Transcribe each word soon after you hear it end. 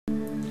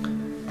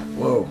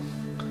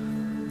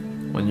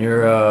when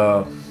you're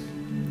a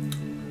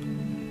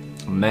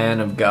man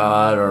of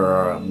God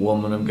or a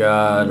woman of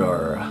God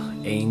or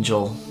an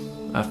angel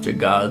after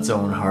God's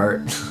own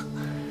heart,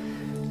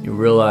 you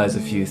realize a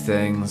few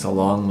things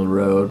along the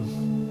road,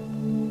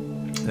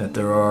 that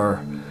there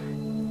are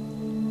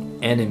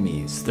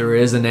enemies. There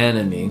is an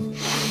enemy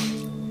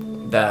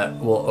that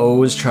will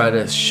always try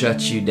to shut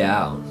you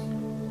down.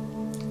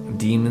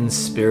 Demon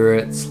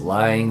spirits,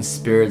 lying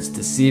spirits,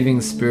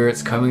 deceiving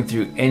spirits coming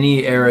through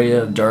any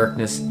area of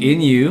darkness in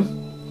you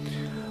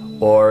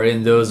or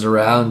in those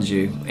around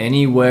you.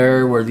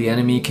 Anywhere where the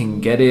enemy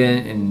can get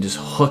in and just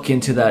hook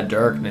into that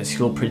darkness,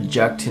 he'll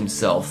project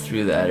himself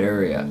through that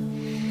area.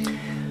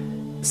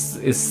 It's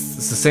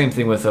the same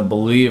thing with a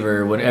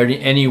believer. When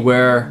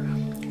anywhere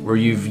where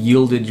you've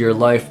yielded your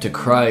life to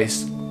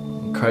Christ,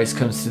 Christ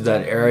comes through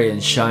that area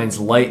and shines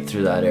light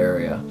through that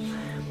area.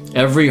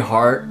 Every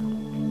heart,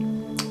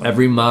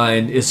 every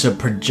mind is a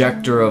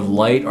projector of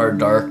light or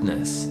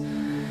darkness.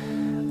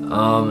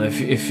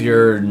 If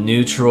you're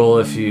neutral,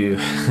 if you're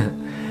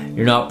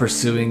not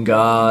pursuing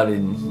God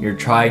and you're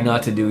trying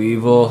not to do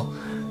evil,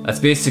 that's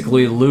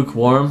basically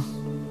lukewarm.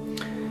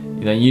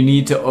 You know, you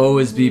need to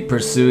always be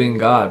pursuing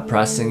God,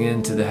 pressing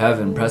into the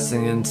heaven,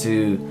 pressing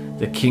into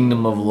the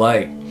kingdom of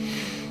light.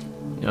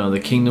 You know, the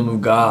kingdom of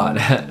God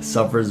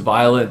suffers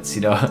violence,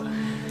 you know.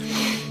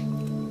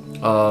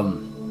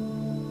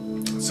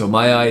 So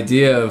my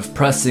idea of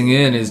pressing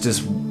in is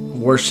just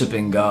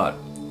worshiping God.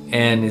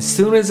 And as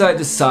soon as I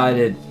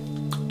decided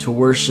to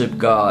worship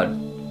God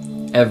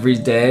every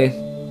day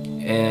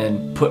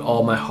and put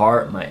all my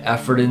heart, my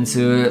effort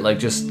into it, like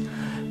just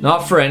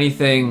not for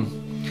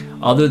anything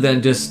other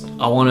than just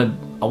I want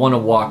to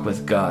walk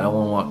with God. I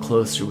want to walk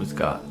closer with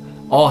God.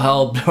 All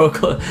hell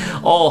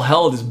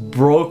just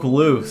broke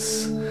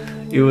loose.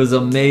 It was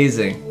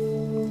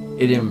amazing.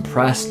 It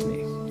impressed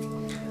me.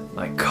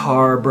 My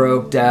car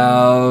broke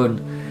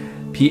down.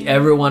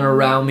 Everyone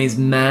around me is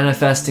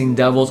manifesting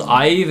devils.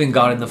 I even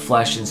got in the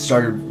flesh and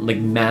started like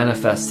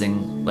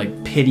manifesting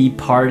like pity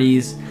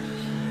parties.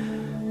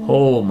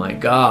 Oh my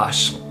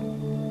gosh.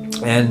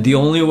 And the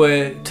only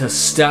way to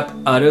step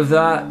out of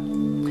that,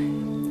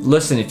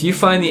 listen, if you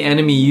find the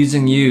enemy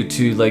using you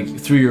to, like,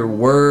 through your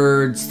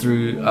words,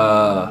 through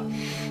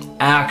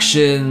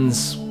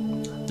actions,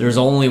 there's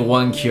only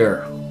one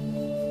cure.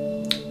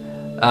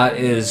 That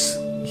is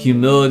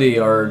humility,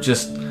 or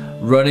just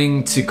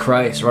running to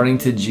Christ, running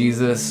to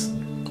Jesus,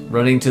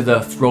 running to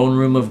the throne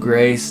room of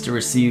grace to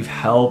receive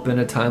help in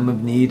a time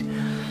of need.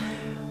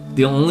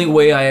 The only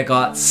way I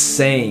got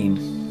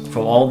sane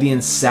from all the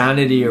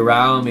insanity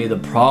around me, the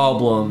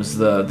problems,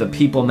 the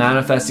people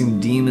manifesting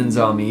demons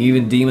on me,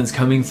 even demons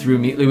coming through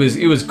me, it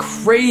was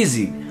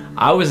crazy.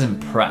 I was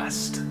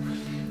impressed.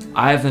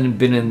 I haven't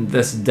been in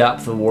this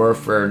depth of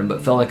warfare in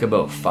felt like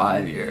about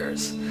 5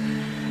 years.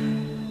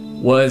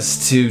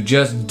 Was to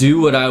just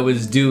do what I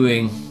was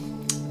doing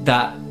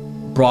that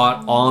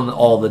brought on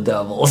all the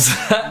devils.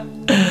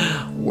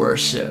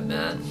 Worship,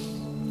 man.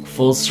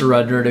 Full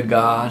surrender to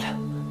God.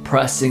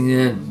 Pressing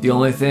in.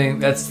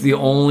 That's the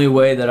only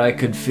way that I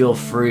could feel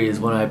free, is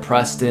when I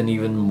pressed in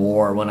even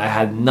more. When I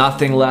had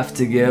nothing left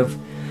to give,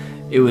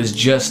 it was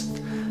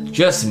just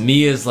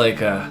me as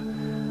like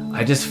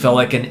I just felt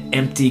like an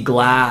empty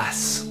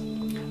glass.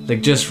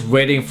 Like just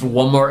waiting for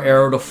one more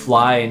arrow to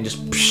fly and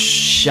just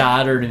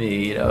shatter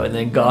me, you know, and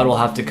then God will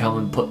have to come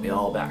and put me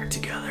all back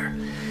together.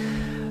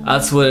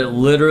 That's what it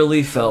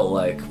literally felt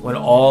like when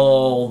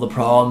all the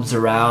problems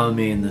around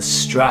me and the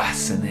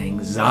stress and the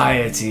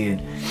anxiety,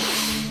 and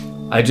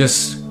I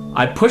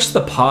pushed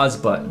the pause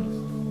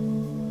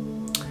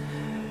button.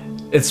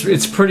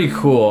 It's pretty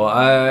cool.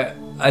 I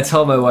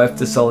tell my wife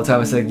this all the time.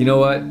 I say, you know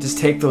what? Just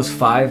take those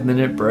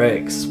 5-minute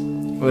breaks.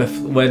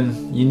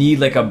 When you need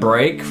like a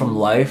break from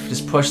life,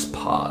 just push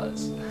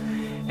pause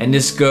and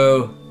just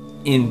go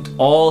in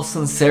all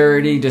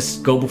sincerity.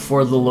 Just go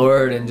before the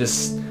Lord and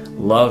just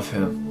love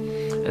Him.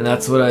 And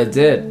that's what I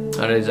did.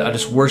 I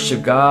just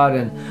worshiped God,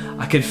 and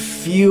I could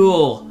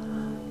feel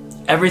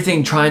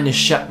everything trying to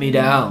shut me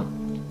down.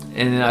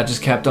 And then I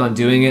just kept on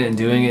doing it and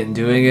doing it and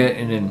doing it,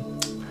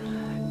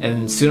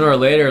 and sooner or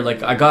later,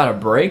 like, I got a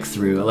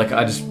breakthrough. Like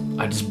I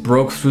just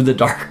broke through the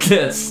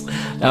darkness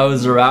that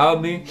was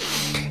around me,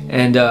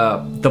 and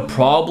the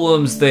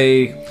problems.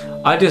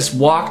 I just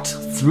walked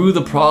through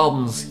the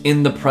problems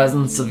in the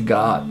presence of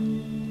God.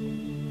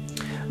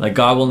 Like,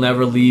 God will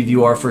never leave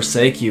you or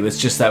forsake you. It's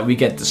just that we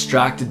get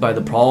distracted by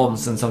the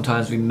problems, and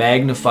sometimes we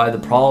magnify the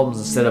problems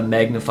instead of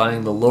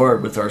magnifying the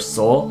Lord with our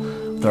soul,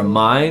 with our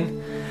mind.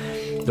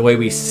 The way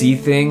we see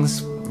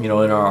things, you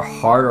know, in our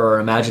heart or our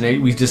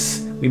imagination,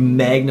 we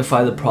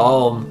magnify the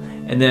problem,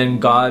 and then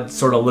God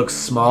sort of looks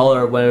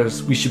smaller,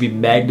 whereas we should be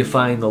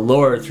magnifying the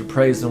Lord through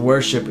praise and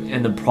worship,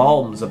 and the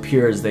problems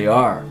appear as they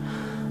are,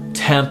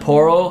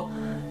 temporal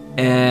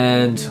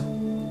and,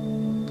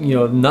 you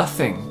know,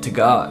 nothing to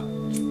God.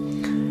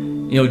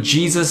 You know,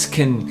 Jesus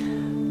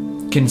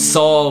can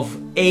solve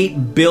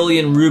 8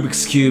 billion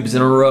Rubik's Cubes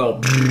in a row,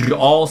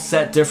 all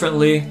set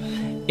differently,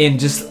 in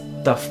just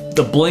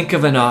the blink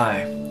of an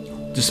eye.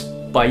 Just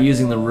by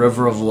using the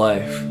river of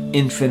life,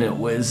 infinite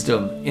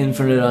wisdom,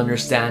 infinite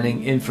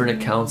understanding, infinite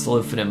counsel,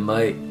 infinite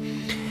might.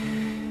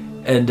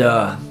 And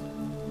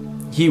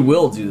he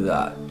will do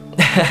that.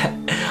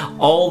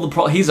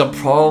 He's a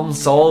problem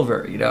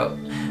solver, you know.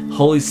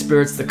 Holy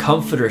Spirit's the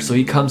comforter, so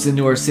he comes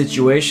into our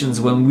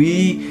situations when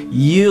we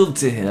yield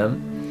to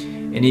him,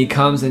 and he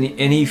comes and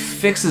he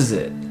fixes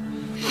it.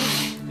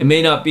 It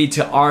may not be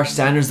to our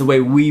standards the way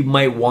we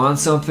might want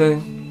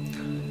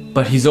something,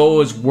 but he's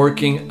always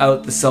working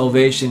out the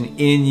salvation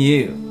in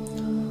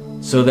you,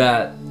 so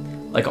that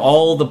like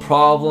all the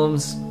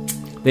problems,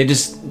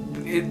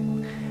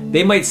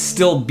 they might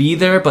still be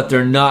there, but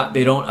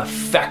they don't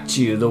affect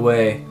you the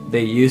way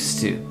they used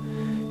to,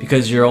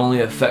 because you're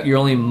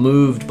only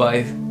moved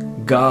by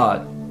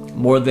God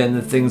more than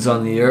the things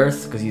on the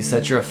earth, because you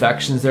set your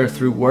affections there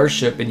through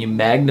worship and you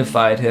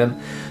magnified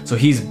him, so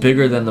he's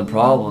bigger than the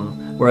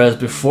problem. Whereas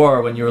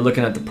before, when you were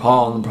looking at the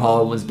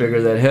problem was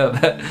bigger than him.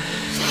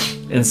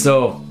 And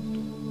so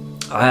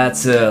I had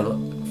to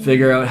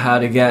figure out how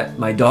to get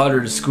my daughter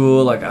to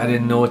school. Like, I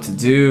didn't know what to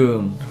do,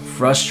 and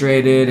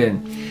frustrated,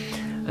 and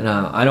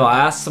I know I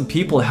asked some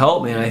people to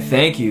help me, and I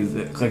thank you.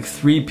 Like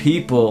 3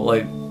 people,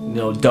 like, you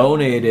know,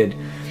 donated,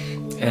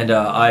 and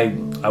I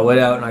went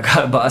out and I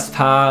got a bus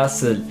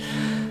pass, and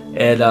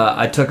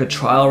I took a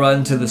trial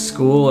run to the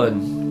school,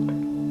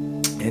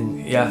 and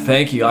yeah,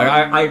 thank you.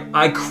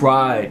 I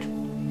cried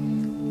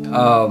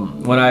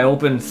when I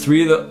opened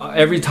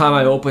every time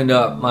I opened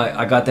up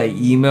I got that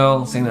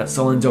email saying that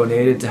someone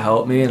donated to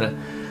help me, and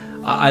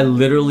I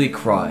literally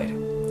cried.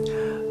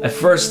 At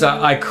first,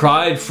 I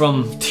cried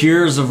from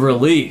tears of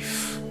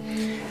relief,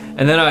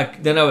 and then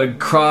I would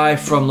cry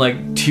from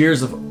like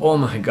tears of, oh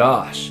my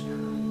gosh,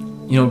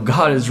 you know,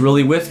 God is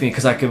really with me,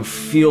 because I can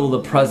feel the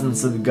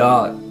presence of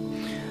God,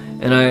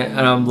 and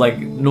I'm like,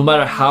 no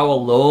matter how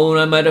alone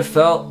I might have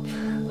felt,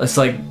 it's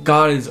like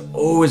God is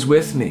always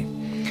with me,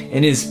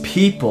 and His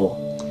people,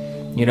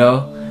 you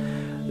know,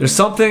 there's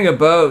something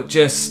about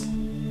just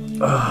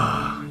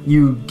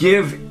you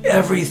give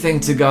everything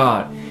to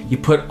God. You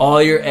put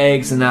all your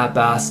eggs in that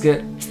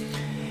basket,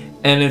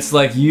 and it's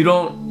like you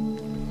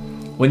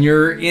don't, when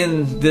you're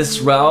in this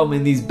realm,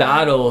 in these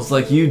battles,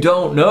 like you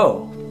don't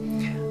know.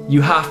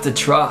 You have to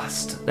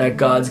trust that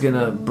God's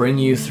gonna bring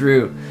you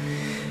through.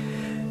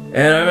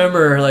 And I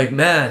remember, like,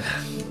 man,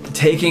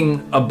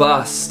 taking a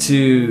bus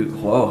to,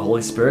 whoa,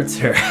 Holy Spirit's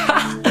here.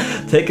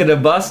 Taking a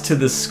bus to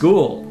the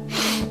school.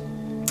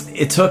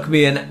 It took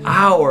me an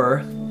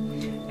hour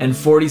and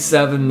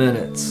 47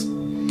 minutes.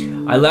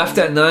 I left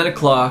at 9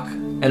 o'clock.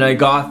 And I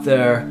got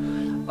there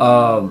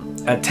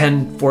at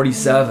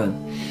 10:47,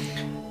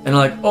 and I'm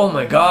like, oh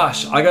my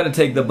gosh, I gotta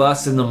take the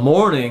bus in the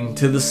morning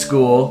to the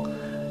school,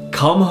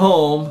 come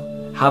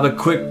home, have a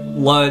quick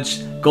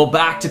lunch, go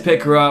back to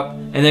pick her up,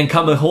 and then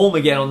come home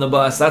again on the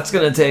bus. That's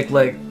gonna take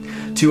like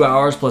 2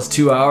 hours plus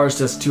 2 hours,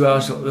 just 2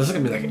 hours. This is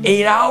gonna be like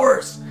 8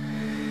 hours.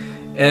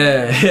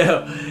 And, you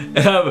know,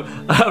 and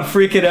I'm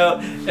freaking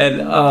out.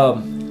 And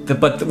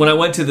but when I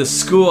went to the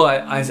school,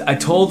 I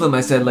told them,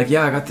 I said, like,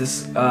 yeah, I got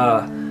this.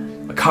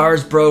 My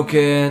car's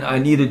broken, I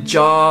need a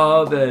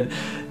job, and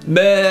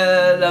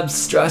man, I'm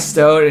stressed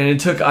out. And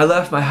I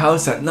left my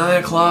house at 9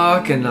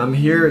 o'clock, and I'm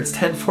here, it's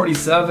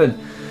 10:47.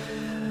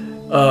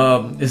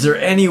 Is there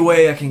any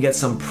way I can get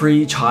some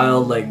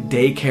pre-child like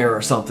daycare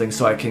or something,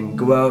 so I can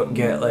go out and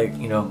get, like,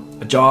 you know,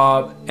 a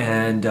job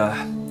and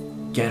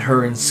get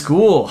her in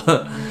school?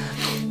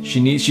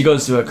 She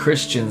goes to a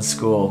Christian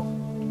school,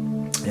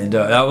 and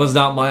that was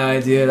not my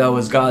idea, that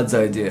was God's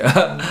idea.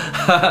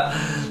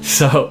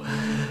 So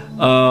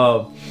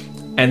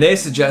and they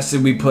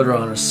suggested we put her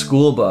on a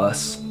school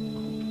bus,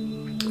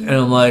 and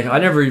I'm like, I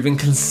never even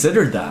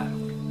considered that.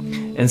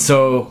 And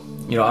so,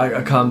 you know,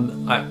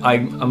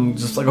 I'm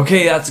just like,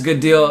 okay, that's a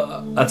good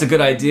deal, that's a good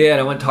idea. And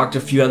I went and talked to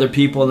a few other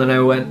people, and then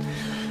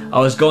I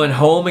was going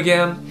home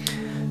again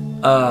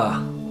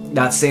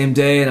that same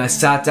day, and I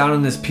sat down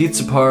in this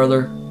pizza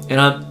parlor,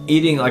 and I'm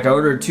eating, like, I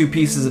ordered 2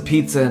 pieces of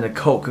pizza and a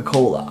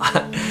Coca-Cola.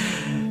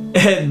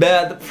 And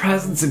man, the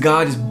presence of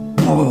God just,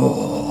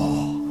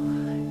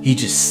 He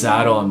just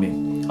sat on me.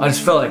 I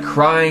just felt like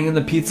crying in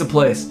the pizza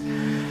place.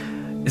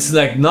 It's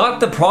like, not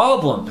the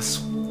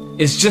problems,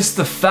 it's just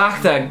the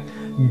fact that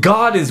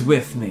God is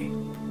with me.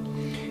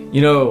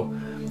 You know,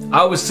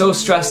 I was so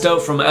stressed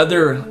out from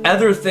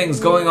other things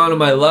going on in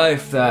my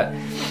life that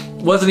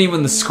wasn't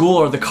even the school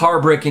or the car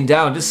breaking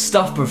down, just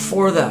stuff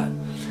before that.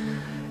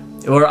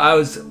 Or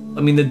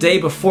the day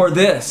before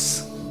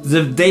this,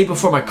 the day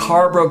before my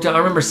car broke down, I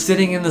remember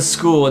sitting in the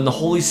school and the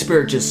Holy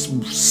Spirit just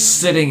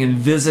sitting and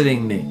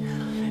visiting me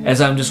as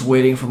I'm just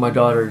waiting for my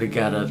daughter to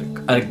get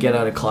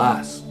out of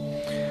class.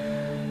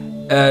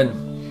 And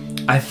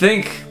I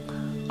think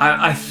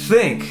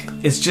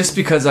it's just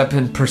because I've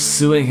been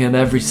pursuing Him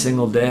every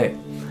single day.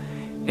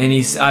 And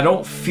I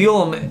don't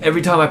feel Him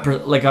every time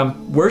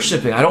I'm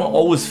worshiping. I don't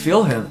always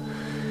feel Him,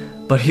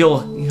 but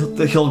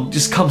He'll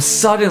just come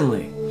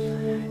suddenly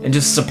and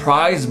just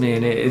surprise me,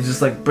 and it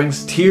just like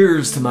brings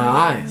tears to my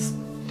eyes.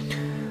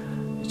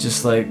 It's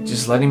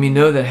just letting me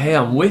know that, hey,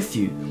 I'm with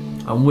you.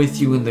 I'm with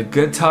you in the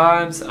good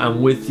times.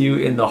 I'm with you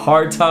in the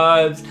hard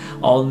times.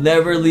 I'll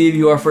never leave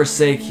you or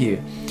forsake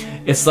you.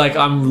 It's like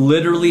I'm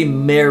literally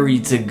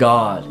married to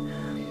God.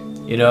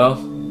 You know?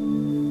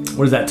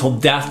 What is that? Till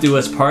death do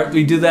us part.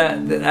 We do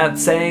that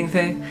saying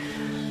thing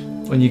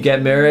when you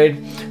get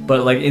married.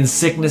 But like in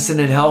sickness and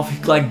in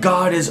health, like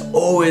God is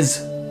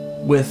always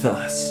with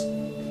us.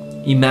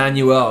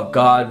 Emmanuel,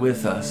 God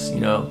with us, you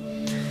know.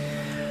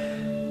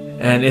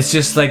 And it's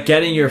just like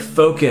getting your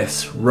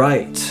focus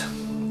right,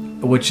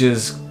 which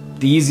is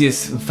the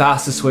easiest and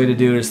fastest way to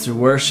do it is through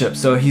worship.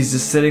 So he's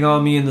just sitting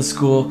on me in the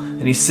school,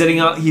 and he's sitting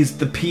out,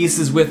 the peace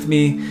is with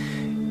me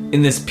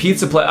in this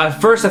pizza place. At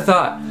first I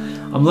thought,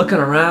 I'm looking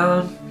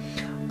around,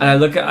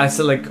 and I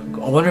said like,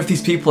 I wonder if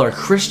these people are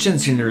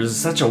Christians, and there's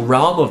such a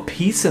realm of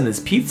peace in this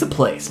pizza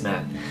place,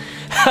 man.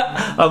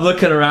 I'm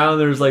looking around,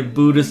 there's like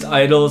Buddhist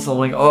idols. I'm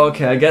like, oh,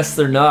 okay, I guess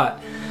they're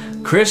not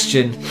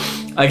Christian.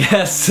 I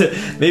guess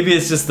maybe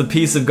it's just the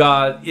peace of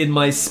God in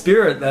my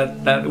spirit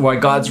that why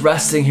God's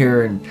resting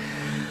here. And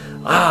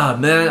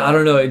man, I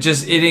don't know, it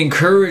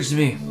encouraged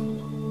me.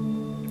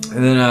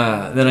 And then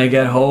I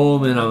get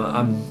home, and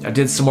I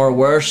did some more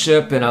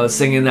worship, and I was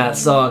singing that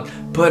song,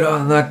 put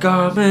on the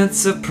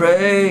garments of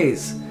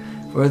praise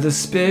for the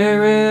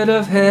spirit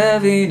of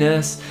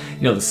heaviness.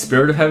 You know, the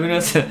spirit of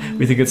heaviness,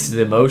 we think it's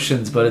the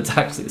emotions, but it's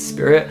actually the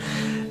spirit.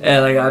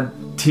 And I got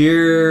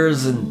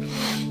tears, and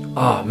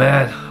oh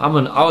man, I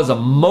was an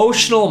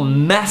emotional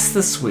mess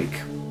this week.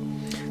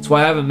 That's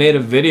why I haven't made a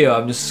video.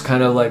 I'm just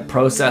kind of like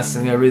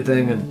processing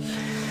everything. And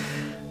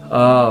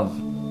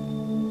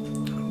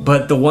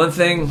but the one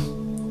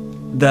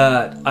thing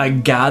that I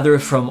gather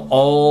from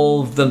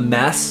all the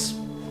mess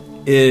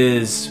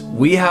is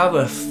we have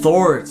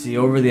authority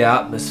over the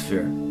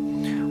atmosphere.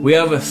 We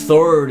have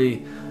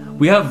authority.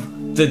 We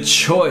have the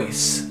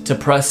choice to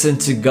press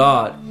into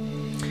God.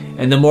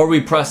 And the more we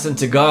press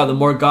into God, the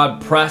more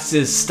God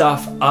presses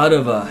stuff out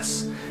of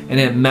us. And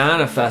it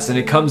manifests, and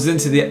it comes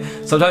into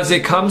sometimes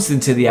it comes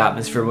into the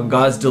atmosphere when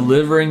God's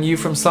delivering you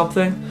from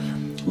something.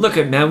 Look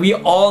at, man, we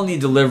all need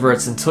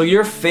deliverance. Until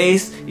your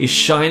face is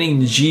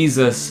shining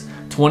Jesus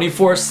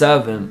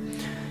 24/7,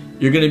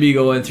 you're going to be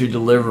going through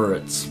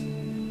deliverance.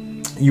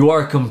 You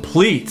are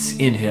complete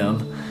in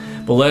Him,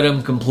 but let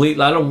Him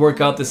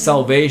work out the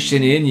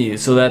salvation in you,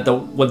 so that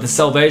the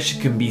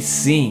salvation can be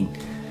seen.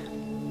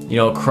 You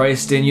know,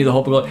 Christ in you, the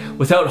hope of glory.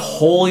 Without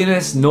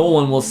holiness, no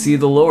one will see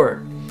the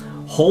Lord.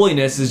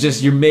 Holiness is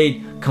just you're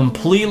made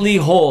completely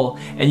whole,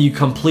 and you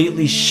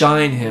completely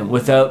shine Him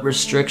without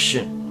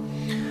restriction.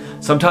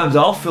 Sometimes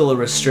I'll feel a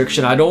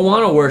restriction. I don't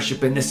want to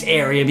worship in this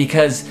area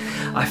because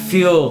I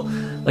feel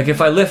like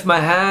if I lift my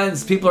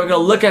hands, people are going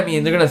to look at me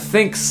and they're going to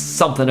think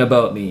something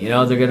about me. You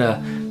know, they're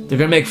going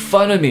to make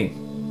fun of me.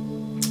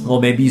 Well,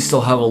 maybe you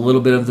still have a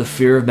little bit of the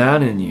fear of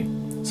man in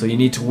you. So you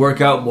need to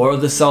work out more of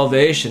the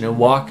salvation and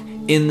walk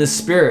in the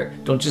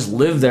Spirit. Don't just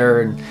live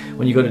there and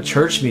when you go to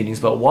church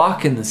meetings, but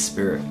walk in the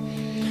Spirit.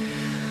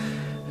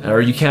 Or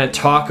you can't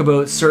talk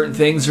about certain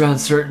things around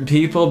certain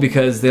people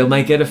because they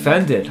might get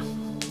offended.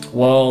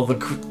 Well,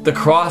 the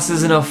cross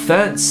is an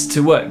offense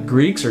to what?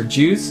 Greeks or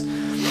Jews?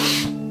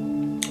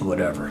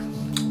 Whatever.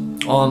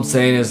 All I'm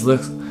saying is,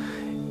 look,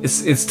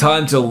 it's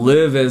time to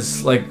live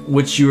as like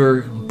which you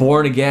were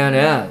born again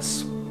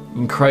as,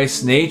 in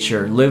Christ's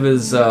nature. Live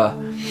as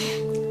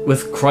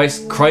with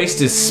Christ.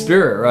 Christ is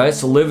Spirit, right?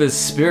 So live as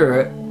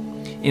Spirit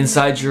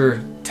inside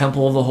your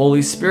temple of the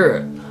Holy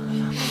Spirit,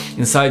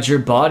 inside your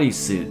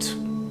bodysuit,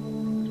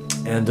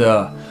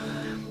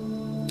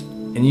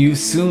 and you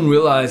soon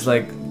realize,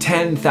 like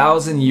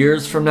 10,000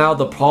 years from now,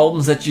 the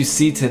problems that you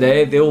see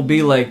today, they will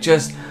be like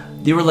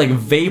they were like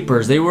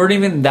vapors. They weren't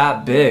even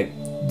that big.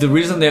 The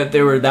reason that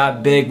they were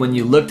that big when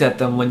you looked at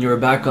them when you were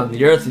back on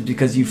the earth is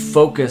because you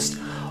focused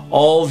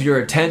all of your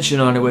attention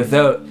on it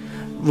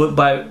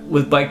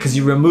because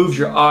you removed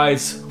your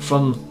eyes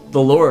from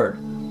the Lord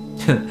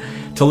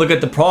to look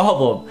at the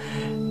problem.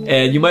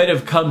 And you might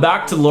have come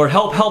back to the Lord,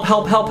 help, help,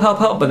 help, help, help,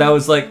 help, but that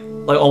was like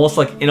almost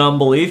like in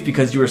unbelief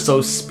because you were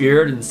so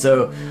speared and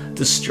so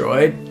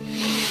destroyed.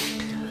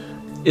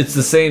 It's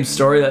the same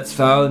story that's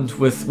found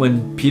with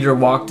when Peter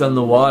walked on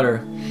the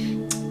water.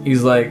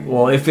 He's like,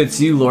 well, if it's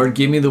you, Lord,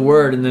 give me the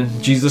word. And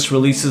then Jesus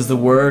releases the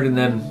word, and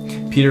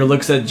then Peter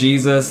looks at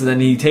Jesus, and then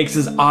he takes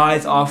his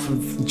eyes off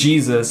of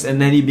Jesus, and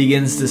then he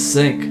begins to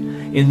sink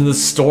in the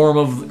storm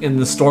of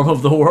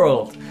the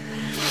world.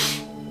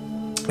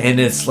 And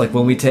it's like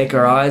when we take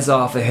our eyes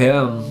off of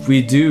Him,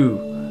 we do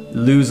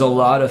lose a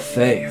lot of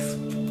faith.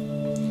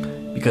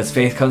 Because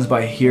faith comes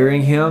by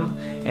hearing Him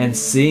and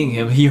seeing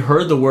Him. He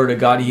heard the word of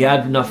God. He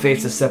had enough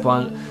faith to step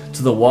on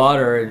to the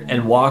water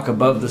and walk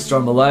above the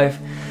storm of life.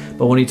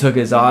 But when he took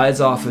his eyes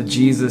off of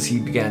Jesus, he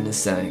began to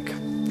sink.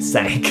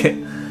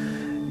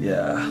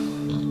 Yeah.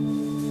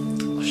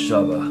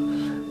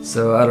 Shabba.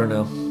 So I don't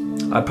know.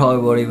 I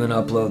probably won't even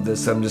upload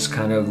this. I'm just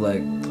kind of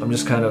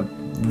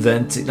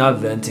venting, not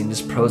venting,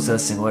 just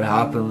processing what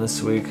happened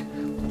this week.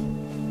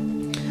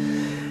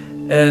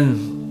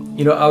 And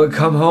you know, I would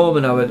come home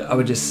and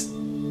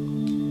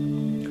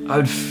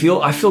I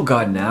feel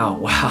God now.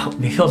 Wow,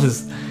 maybe I'll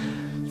just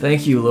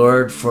Thank you,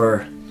 Lord,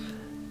 for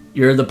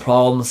you're the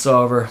problem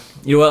solver.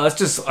 You know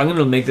what? I'm going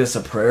to make this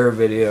a prayer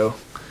video.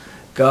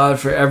 God,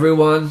 for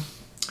everyone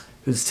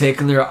who's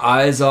taken their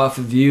eyes off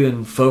of you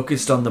and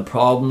focused on the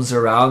problems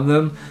around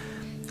them,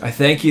 I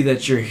thank you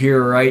that you're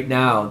here right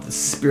now. The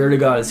Spirit of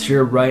God is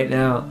here right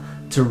now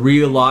to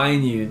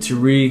realign you, to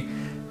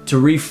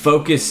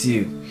refocus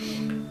you,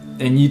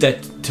 and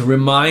to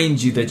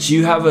remind you that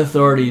you have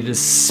authority to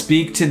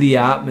speak to the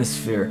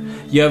atmosphere.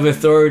 You have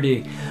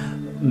authority.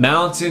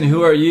 Mountain,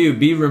 who are you?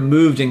 Be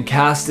removed and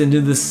cast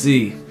into the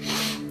sea.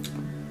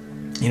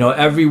 You know,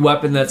 every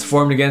weapon that's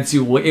formed against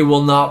you, it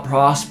will not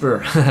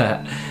prosper.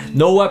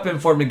 No weapon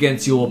formed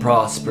against you will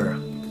prosper,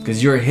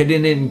 because you're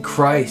hidden in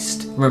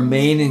Christ.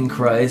 Remain in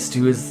Christ,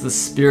 who is the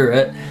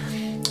Spirit,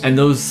 and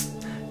those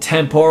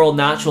temporal,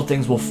 natural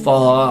things will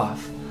fall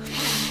off.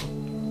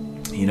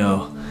 You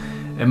know,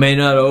 it may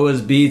not always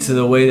be to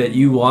the way that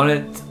you want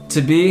it to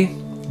be,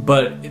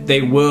 but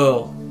they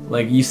will.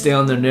 Like, you stay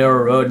on the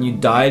narrow road and you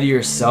die to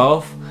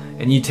yourself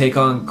and you take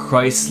on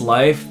Christ's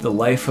life, the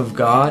life of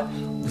God,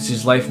 which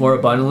is life more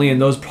abundantly,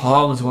 and those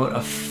problems won't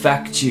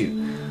affect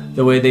you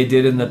the way they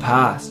did in the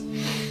past.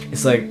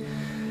 It's like,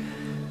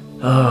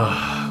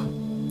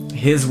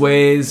 His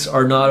ways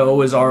are not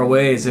always our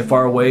ways if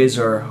our ways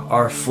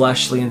are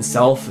fleshly and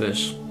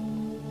selfish.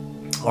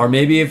 Or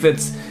maybe if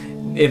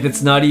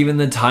it's not even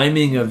the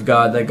timing of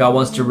God, that God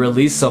wants to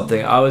release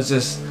something. I was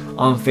just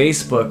on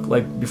Facebook,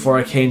 like, before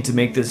I came to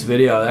make this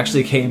video. I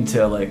actually came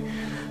to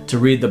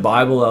read the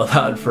Bible out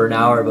loud for an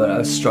hour, but I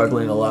was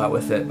struggling a lot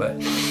with it.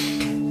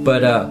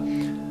 But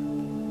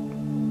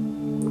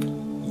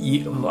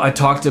I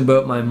talked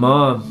about my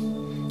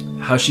mom,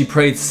 how she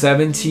prayed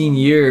 17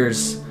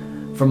 years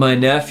for my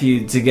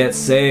nephew to get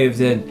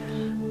saved, and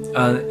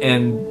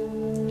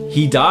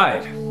he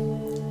died,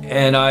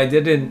 and I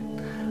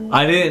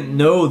didn't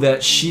know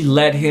that she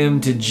led him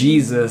to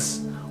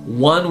Jesus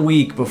 1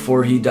 week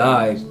before he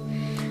died.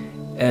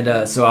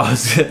 And so I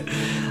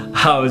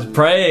was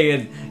praying,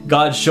 and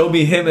God showed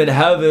me him in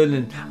heaven,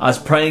 and I was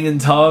praying in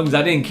tongues.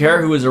 I didn't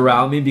care who was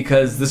around me,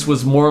 because this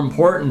was more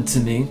important to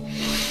me.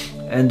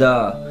 And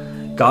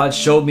God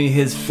showed me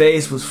his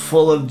face was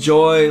full of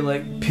joy,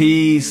 like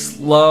peace,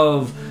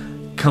 love,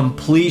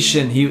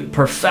 completion,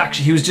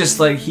 perfection. He was just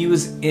like, he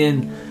was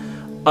in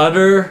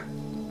utter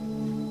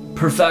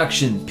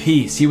perfection,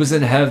 peace. He was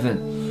in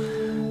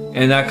heaven.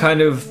 And that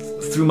kind of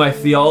threw my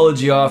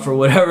theology off or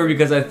whatever,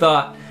 because I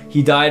thought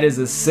he died as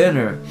a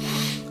sinner.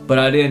 But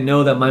I didn't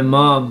know that my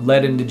mom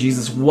led him to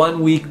Jesus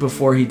 1 week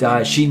before he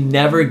died. She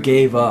never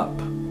gave up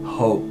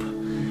hope.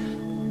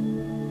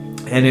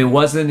 And it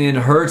wasn't in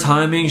her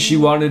timing. She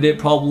wanted it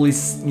probably,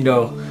 you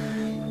know,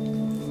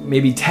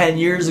 maybe 10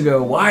 years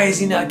ago. Why is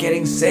he not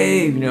getting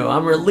saved? You know,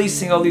 I'm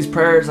releasing all these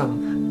prayers.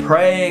 I'm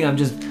praying. I'm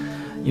just,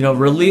 you know,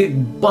 really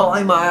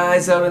bawling my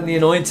eyes out in the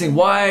anointing.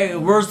 Why?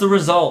 Where's the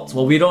results?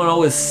 Well, we don't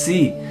always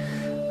see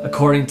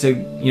according to,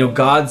 you know,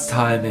 God's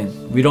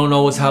timing. We don't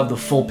always have the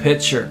full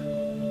picture.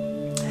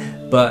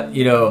 But,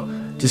 you know,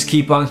 just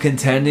keep on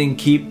contending,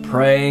 keep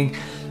praying.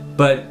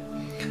 But,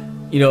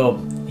 you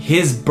know,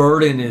 his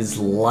burden is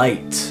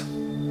light.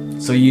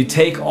 So you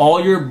take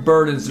all your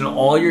burdens and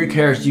all your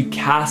cares, you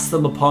cast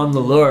them upon the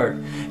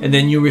Lord, and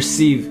then you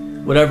receive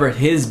whatever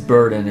his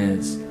burden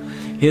is.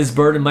 His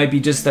burden might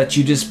be just that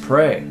you just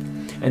pray,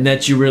 and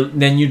that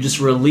then you just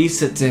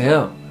release it to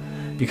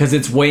him, because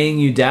it's weighing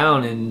you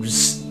down and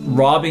just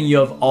robbing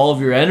you of all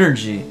of your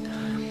energy.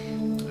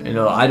 You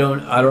know, I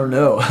don't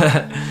know.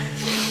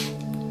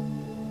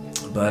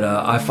 But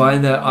I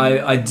find that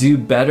I do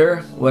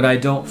better when I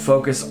don't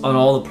focus on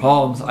all the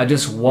problems. I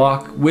just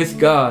walk with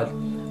God.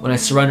 When I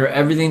surrender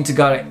everything to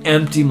God, I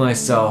empty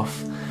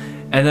myself.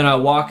 And then I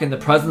walk in the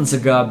presence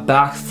of God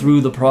back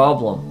through the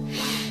problem.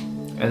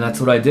 And that's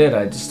what I did.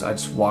 I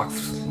just walked,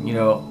 you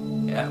know,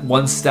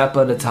 one step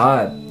at a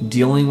time,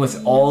 dealing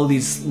with all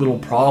these little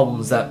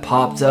problems that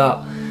popped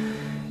up.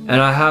 And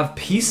I have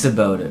peace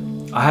about it.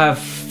 I have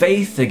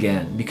faith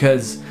again,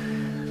 because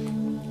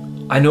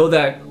I know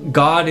that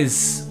God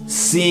is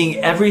seeing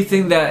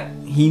everything, that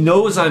he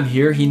knows I'm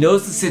here, he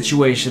knows the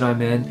situation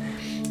I'm in,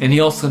 and he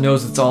also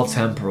knows it's all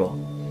temporal.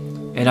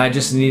 And I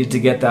just needed to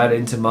get that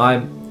into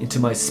my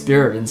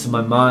spirit, into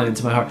my mind,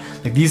 into my heart.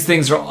 Like, these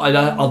things are,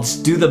 I'll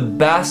just do the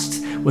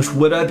best with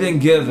what I've been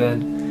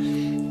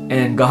given,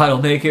 and God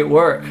will make it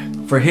work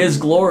for his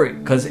glory.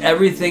 Because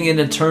everything in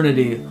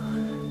eternity,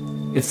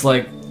 it's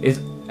like,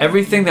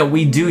 everything that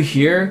we do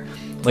here,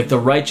 like the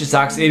righteous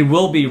acts, it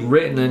will be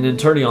written in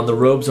eternity on the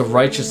robes of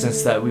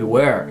righteousness that we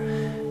wear.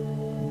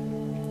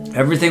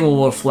 Everything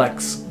will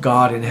reflect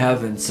God in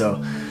heaven.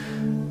 So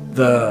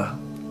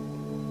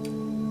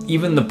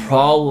even the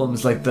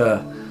problems, like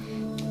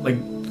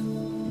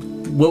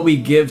what we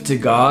give to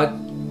God,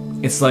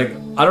 it's like,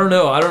 I don't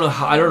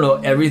know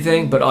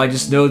everything, but I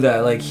just know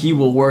that, like, he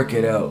will work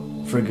it out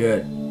for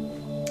good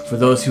for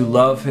those who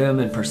love him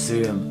and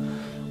pursue him.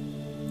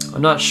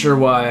 I'm not sure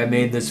why I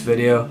made this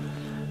video.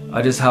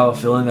 I just have a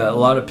feeling that a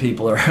lot of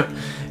people are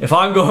if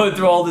I'm going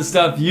through all this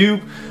stuff,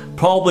 you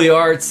probably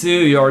are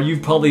too, or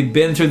you've probably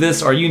been through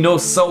this, or you know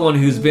someone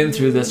who's been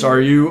through this, or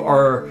you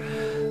are,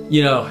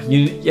 you know,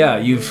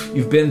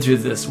 you've been through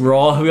this. We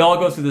all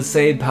go through the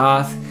same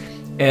path,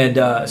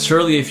 and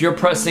surely if you're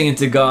pressing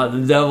into God,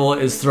 the devil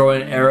is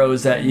throwing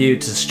arrows at you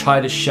to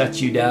try to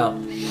shut you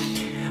down.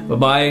 But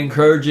my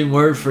encouraging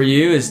word for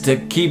you is to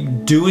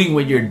keep doing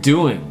what you're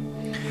doing.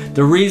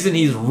 The reason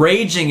he's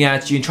raging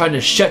at you and trying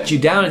to shut you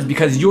down is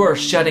because you are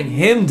shutting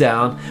him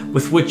down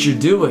with what you're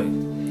doing.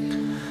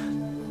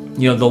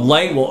 You know, the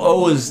light will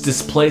always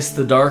displace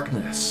the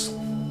darkness.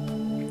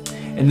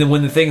 And then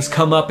when the things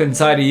come up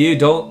inside of you,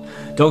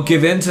 don't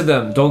give in to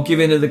them. Don't give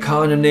in to the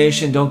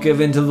condemnation. Don't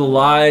give in to the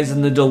lies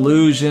and the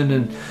delusion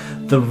and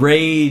the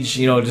rage.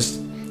 You know,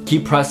 just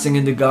keep pressing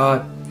into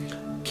God.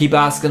 Keep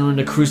asking him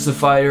to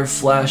crucify your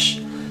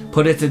flesh.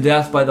 Put it to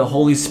death by the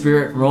Holy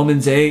Spirit.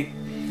 Romans 8,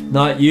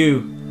 not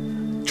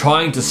you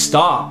trying to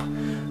stop,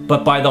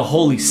 but by the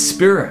Holy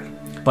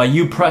Spirit. By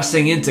you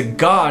pressing into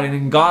God, and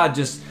then God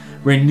just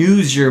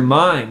renews your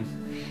mind.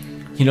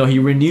 You know, he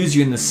renews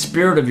you in the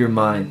spirit of your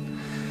mind.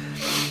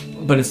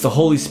 But it's the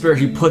Holy Spirit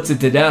who puts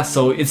it to death.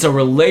 So it's a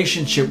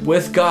relationship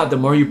with God. The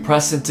more you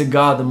press into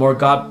God, the more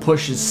God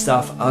pushes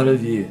stuff out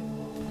of you.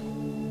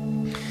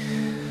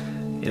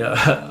 You know,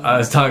 I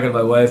was talking to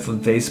my wife on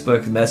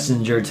Facebook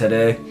Messenger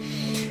today,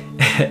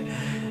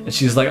 and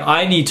she's like,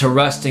 I need to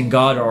rest in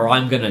God or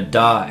I'm gonna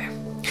die.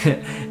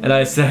 And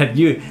I said,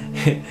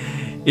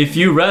 if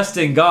you rest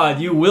in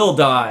God, you will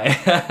die.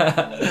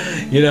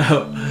 You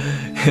know,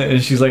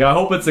 and she's like, I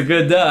hope it's a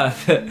good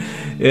death.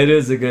 It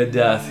is a good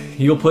death.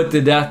 He'll put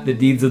to death the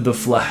deeds of the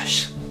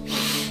flesh.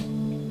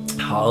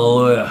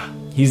 Hallelujah.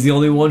 He's the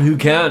only one who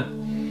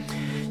can.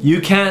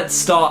 You can't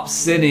stop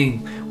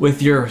sinning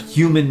with your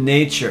human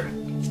nature.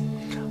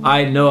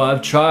 I know,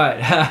 I've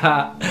tried.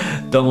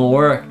 Don't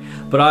work.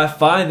 But I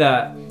find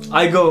that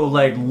I go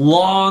like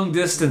long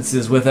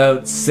distances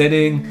without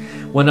sinning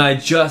when I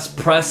just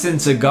press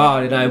into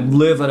God and I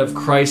live out of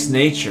Christ's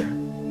nature.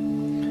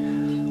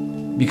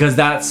 Because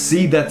that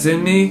seed that's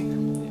in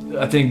me,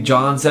 I think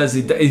John says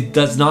it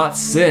does not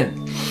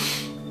sin.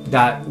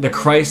 That the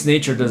Christ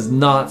nature does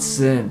not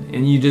sin.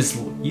 And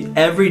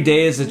every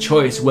day is a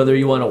choice whether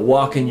you want to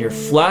walk in your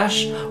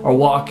flesh or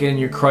walk in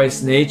your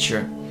Christ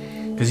nature.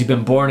 Because you've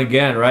been born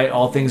again, right?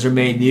 All things are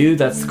made new.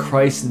 That's the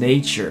Christ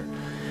nature.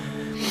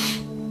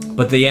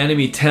 But the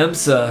enemy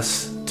tempts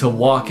us to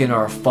walk in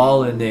our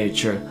fallen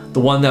nature, the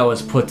one that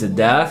was put to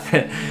death.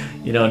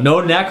 You know,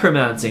 no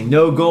necromancing,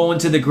 no going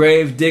to the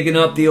grave, digging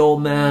up the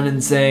old man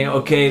and saying,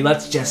 okay,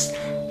 let's just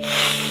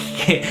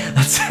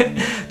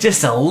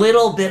a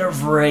little bit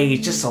of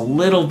rage, just a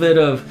little bit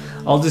of,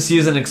 I'll just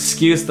use an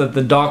excuse that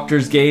the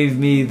doctors gave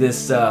me,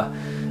 this,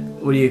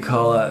 what do you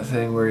call that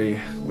thing where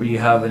you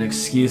have an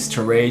excuse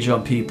to rage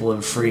on people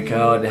and freak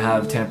out and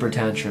have temper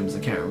tantrums? I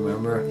can't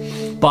remember.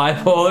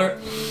 Bipolar.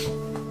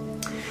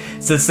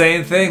 It's the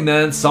same thing,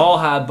 man. Saul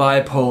had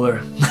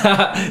bipolar.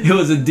 It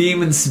was a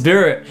demon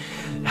spirit.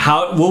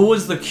 What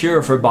was the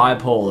cure for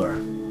bipolar?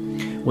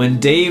 When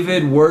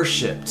David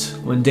worshipped,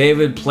 when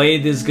David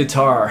played his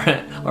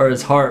guitar or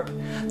his harp,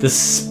 the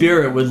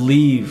spirit would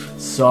leave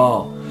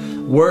Saul.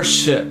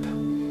 Worship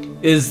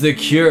is the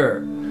cure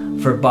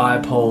for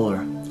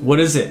bipolar. What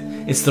is it?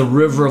 It's the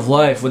river of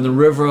life. When the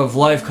river of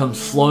life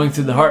comes flowing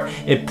through the heart,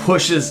 it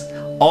pushes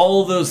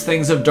all those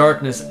things of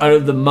darkness out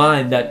of the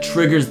mind, that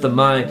triggers the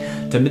mind,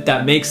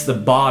 that makes the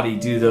body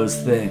do those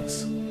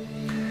things.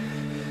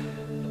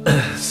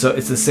 So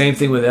it's the same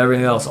thing with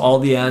everything else. All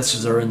the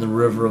answers are in the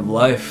river of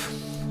life.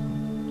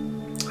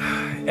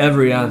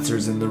 Every answer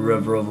is in the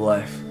river of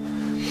life.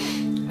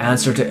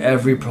 Answer to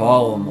every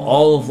problem,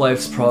 all of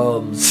life's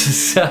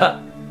problems.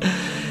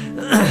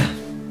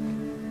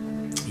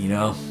 You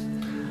know,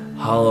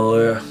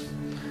 hallelujah.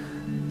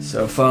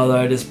 So Father,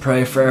 I just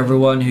pray for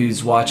everyone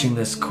who's watching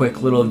this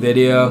quick little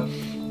video.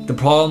 The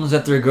problems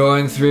that they're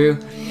going through.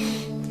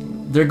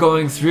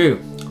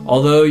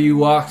 Although you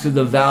walk through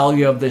the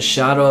valley of the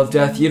shadow of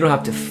death, you don't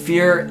have to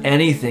fear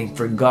anything,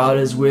 for God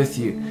is with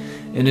you.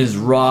 And his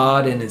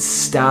rod and his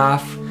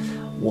staff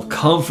will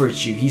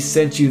comfort you. He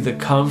sent you the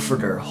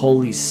Comforter,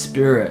 Holy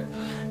Spirit,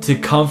 to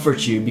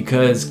comfort you,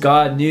 because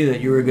God knew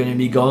that you were going to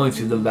be going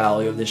through the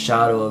valley of the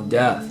shadow of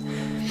death.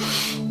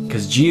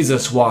 Because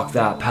Jesus walked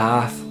that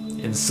path.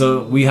 And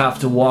so we have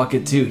to walk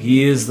it too.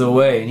 He is the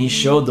way, and he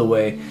showed the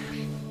way.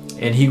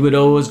 And he would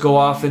always go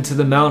off into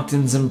the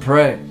mountains and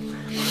pray.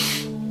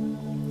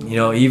 You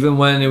know, even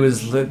when it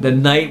was the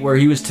night where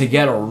he was to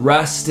get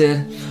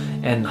arrested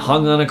and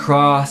hung on a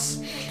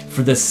cross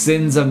for the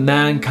sins of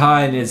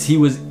mankind, as he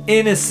was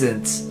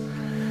innocent,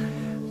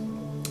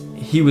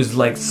 he was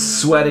like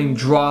sweating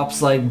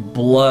drops like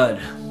blood,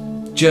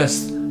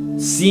 just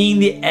seeing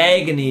the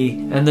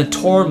agony and the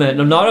torment,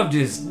 not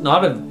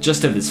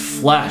just of his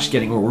flesh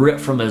getting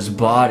ripped from his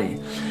body,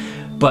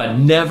 but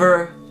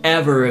never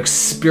ever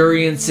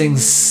experiencing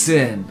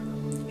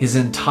sin his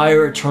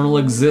entire eternal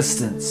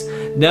existence,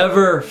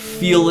 never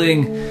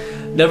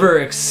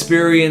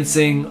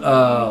experiencing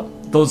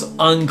those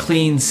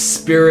unclean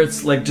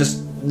spirits like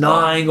just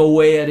gnawing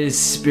away at his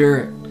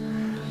spirit.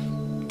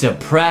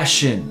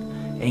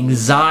 depression,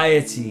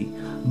 anxiety,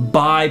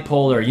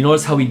 bipolar. You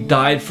notice how he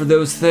died for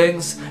those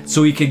things?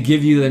 So he could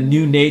give you the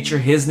new nature,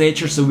 his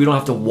nature, so we don't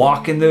have to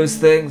walk in those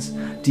things.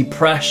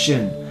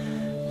 Depression,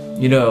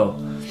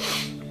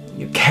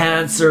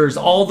 cancers,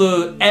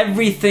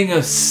 everything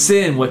of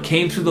sin, what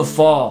came through the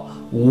fall,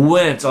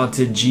 went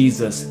onto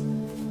Jesus,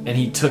 and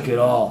he took it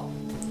all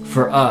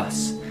for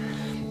us.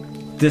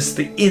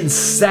 The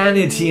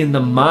insanity in the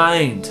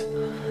mind.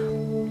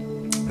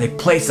 They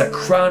placed a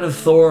crown of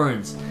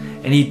thorns,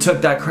 and he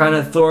took that crown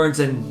of thorns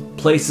and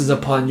places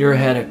upon your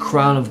head a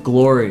crown of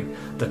glory,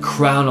 the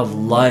crown of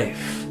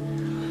life.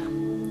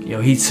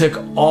 He took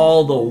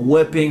all the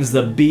whippings,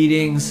 the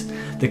beatings,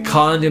 the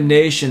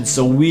condemnation,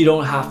 so we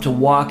don't have to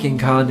walk in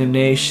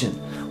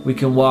condemnation. We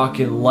can walk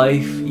in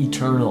life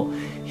eternal,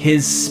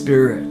 his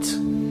Spirit.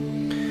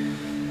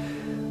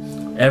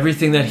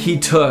 Everything that he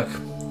took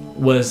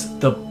was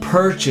the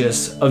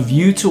purchase of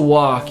you to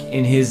walk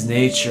in his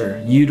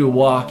nature, you to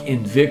walk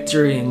in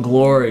victory and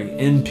glory,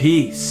 in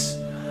peace.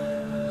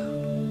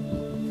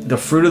 The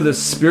fruit of the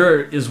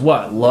Spirit is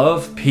what?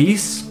 Love,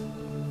 peace,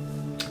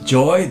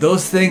 joy.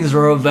 Those things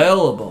are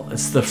available.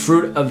 It's the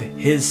fruit of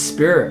his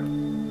Spirit.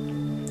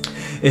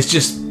 It's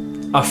just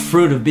a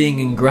fruit of being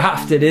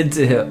engrafted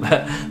into him,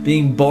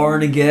 being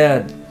born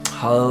again.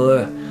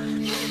 Hallelujah.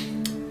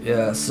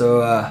 Yeah,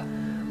 so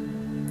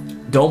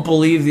don't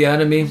believe the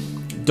enemy.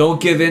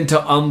 Don't give in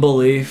to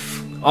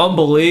unbelief.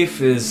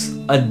 Unbelief is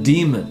a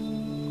demon.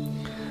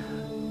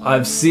 I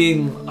used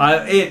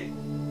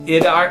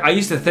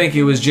to think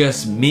it was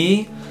just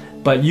me,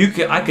 but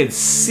I could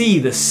see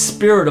the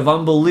spirit of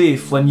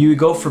unbelief when you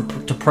go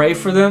to pray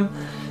for them.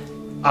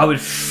 I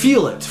would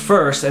feel it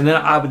first, and then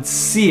I would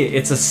see it.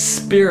 It's a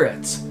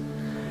spirit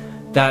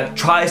that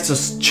tries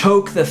to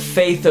choke the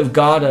faith of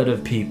God out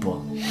of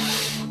people.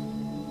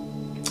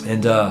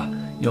 And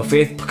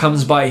faith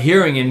comes by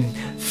hearing, and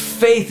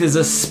faith is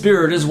a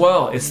spirit as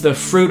well. It's the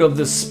fruit of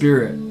the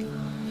Spirit.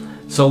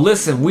 So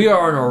listen, we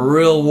are in a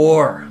real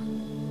war.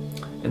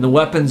 And the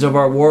weapons of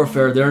our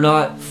warfare, they're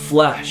not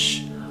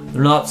flesh.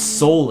 They're not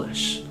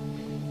soulish.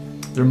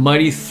 They're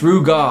mighty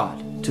through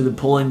God to the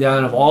pulling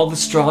down of all the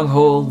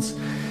strongholds.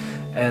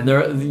 And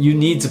you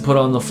need to put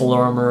on the full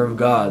armor of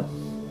God.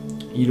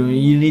 You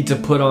need to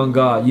put on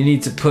God. You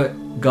need to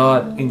put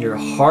God in your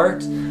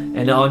heart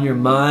and on your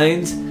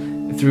mind.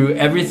 Through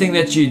everything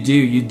that you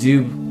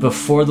do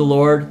before the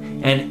Lord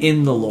and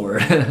in the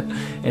Lord.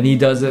 And he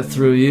does it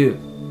through you.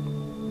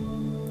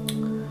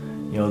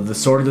 The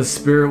sword of the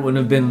Spirit wouldn't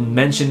have been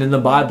mentioned in the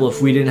Bible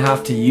if we didn't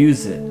have to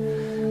use it.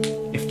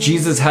 If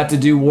Jesus had to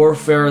do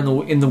warfare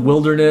in the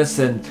wilderness,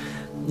 and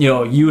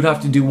you would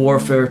have to do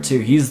warfare too.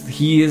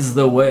 He is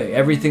the way.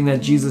 Everything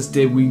that Jesus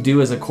did, we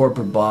do as a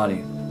corporate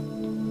body.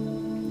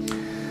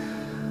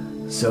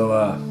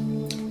 So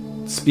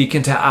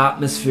speaking to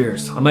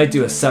atmospheres, I might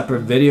do a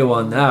separate video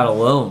on that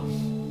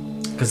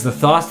alone, because the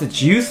thoughts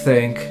that you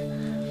think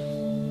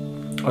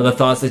are the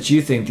thoughts that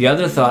you think. The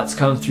other thoughts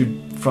come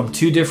from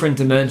two different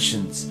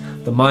dimensions: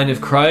 the mind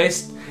of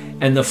Christ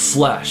and the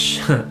flesh,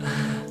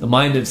 the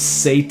mind of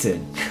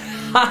Satan.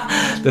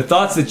 The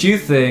thoughts that you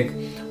think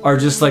are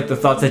just like the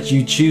thoughts that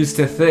you choose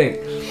to think,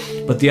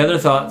 but the other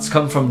thoughts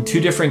come from two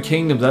different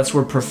kingdoms. That's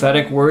where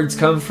prophetic words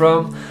come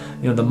from.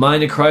 The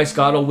mind of Christ,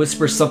 God will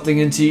whisper something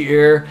into your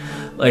ear,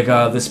 like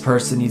this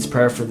person needs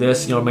prayer for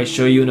this. It might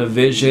show you in a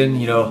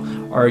vision,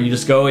 or you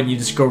just go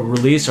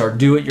release, or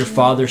do what your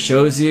Father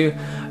shows you.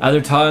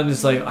 Other times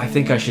it's like, I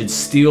think I should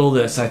steal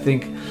this. I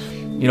think,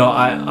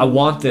 I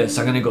want this.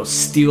 I'm gonna go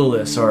steal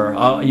this.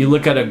 Or you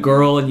look at a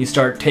girl and you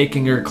start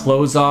taking her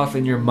clothes off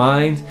in your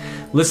mind.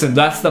 Listen,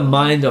 that's the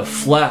mind of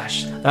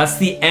flesh. That's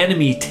the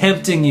enemy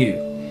tempting you.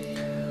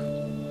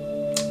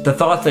 The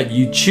thoughts that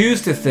you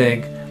choose to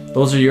think,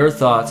 those are your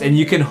thoughts, and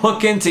you can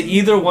hook into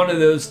either one of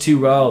those two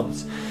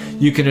realms.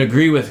 You can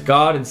agree with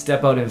God and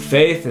step out in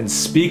faith and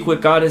speak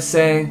what God is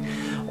saying,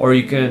 or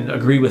you can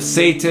agree with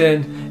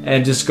Satan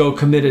and just go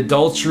commit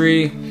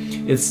adultery.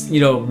 It's,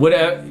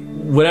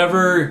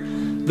 whatever.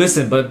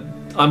 Listen, but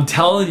I'm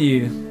telling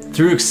you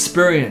through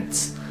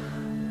experience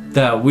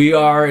that we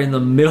are in the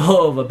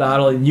middle of a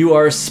battle, and you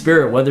are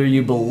spirit, whether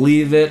you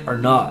believe it or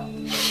not.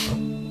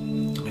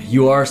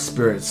 You are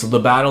spirit. So the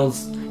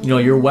battles,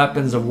 your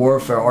weapons of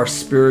warfare are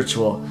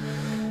spiritual,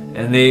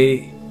 and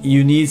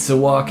you need to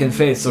walk in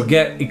faith. So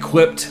get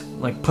equipped,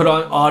 like put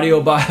on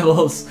audio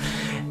Bibles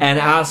and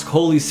ask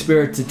Holy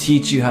Spirit to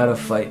teach you how to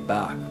fight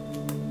back.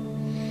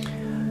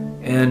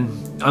 And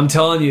I'm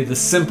telling you, the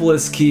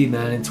simplest key,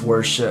 man, it's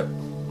worship.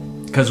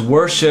 Because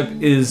worship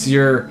is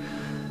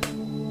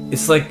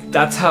it's like,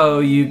 that's how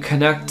you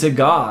connect to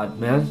God,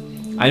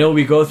 man. I know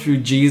we go through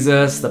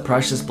Jesus, the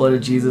precious blood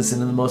of Jesus,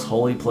 into the most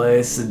holy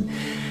place,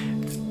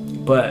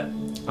 but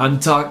I'm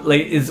talking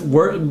like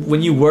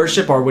when you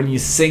worship or when you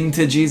sing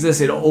to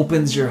Jesus, it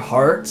opens your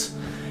heart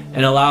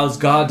and allows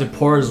God to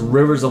pour his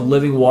rivers of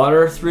living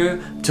water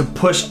through to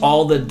push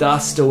all the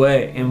dust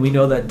away. And we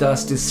know that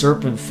dust is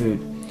serpent food,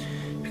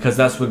 because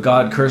that's what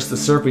God cursed the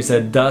serpent. He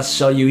said, "Dust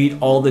shall you eat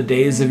all the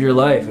days of your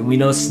life." And we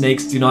know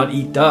snakes do not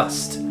eat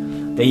dust.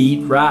 They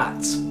eat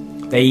rats.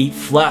 They eat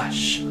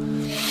flesh.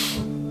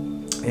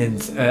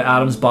 And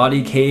Adam's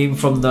body came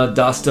from the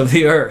dust of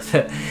the earth.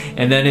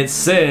 And then it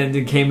sinned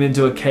and came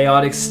into a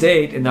chaotic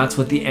state. And that's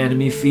what the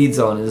enemy feeds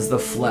on, is the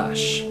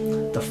flesh.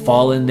 The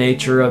fallen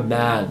nature of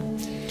man.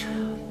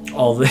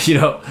 All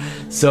the,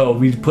 so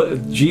we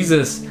put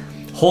Jesus,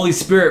 Holy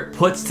Spirit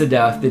puts to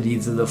death the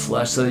deeds of the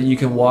flesh so that you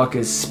can walk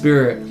as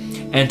spirit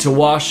and to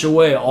wash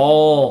away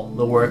all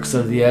the works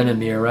of the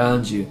enemy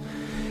around you.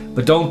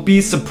 But don't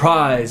be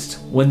surprised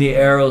when the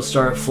arrows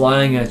start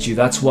flying at you.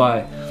 That's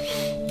why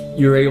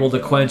you're able to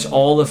quench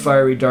all the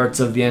fiery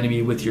darts of the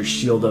enemy with your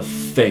shield of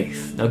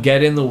faith. Now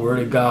get in the Word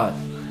of God.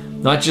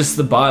 Not just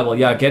the Bible.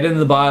 Yeah, get in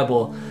the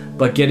Bible,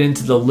 but get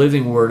into the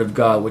living Word of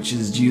God, which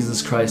is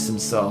Jesus Christ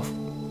himself.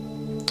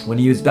 When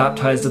he was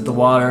baptized at the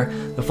water,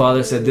 the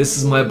Father said, "This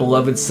is my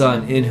beloved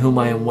Son, in whom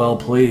I am well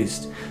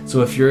pleased."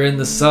 So if you're in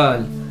the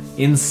Son,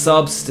 in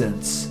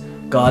substance,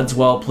 God's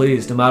well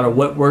pleased, no matter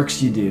what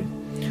works you do.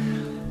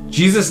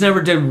 Jesus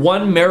never did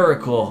one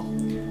miracle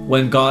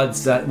when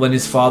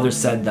his Father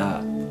said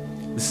that.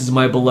 "This is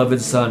my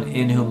beloved Son,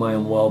 in whom I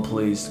am well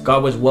pleased."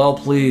 God was well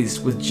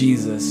pleased with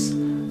Jesus.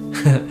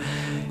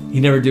 He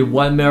never did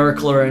one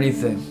miracle or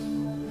anything.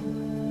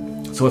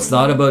 So it's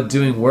not about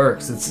doing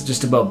works. It's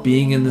just about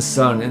being in the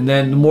Son. And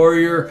then the more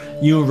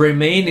you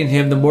remain in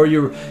him, the more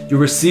you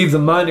receive the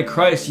mind of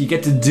Christ, you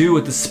get to do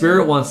what the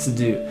Spirit wants to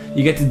do.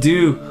 You get to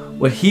do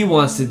what he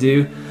wants to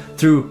do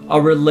through a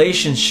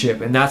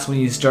relationship. And that's when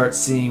you start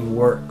seeing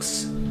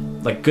works.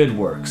 Like good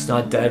works,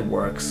 not dead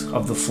works.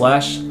 Of the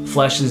flesh.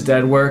 Flesh is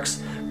dead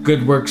works.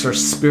 Good works are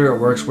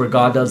spirit works, where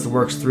God does the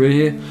works through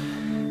you.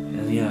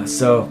 And yeah,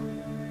 so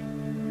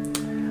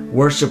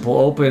worship will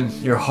open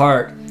your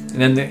heart. And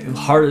then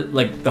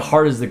the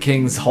heart is the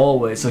king's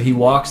hallway. So he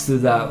walks through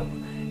that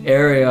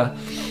area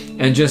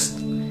and just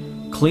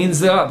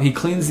cleans it up. He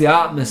cleans the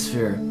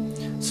atmosphere.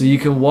 So you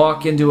can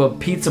walk into a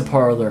pizza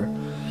parlor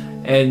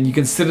and you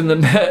can sit in the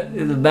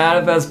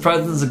manifest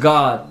presence of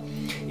God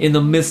in the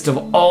midst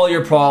of all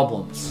your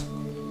problems.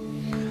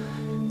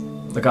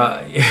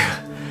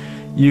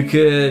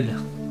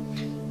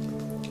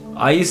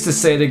 I used to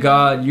say to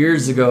God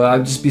years ago,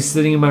 I'd just be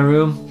sitting in my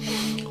room.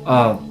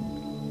 I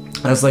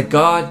was like,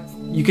 "God,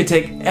 you can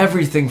take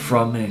everything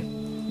from me,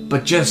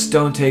 but just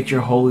don't take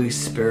your Holy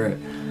Spirit,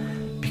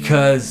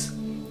 because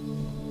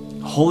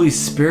Holy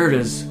Spirit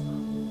is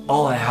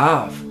all I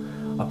have.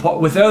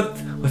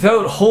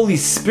 Without Holy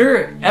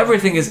Spirit,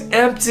 everything is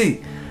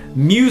empty.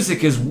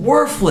 Music is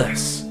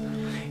worthless.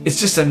 It's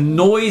just a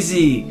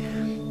noisy,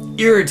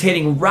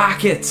 irritating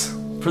racket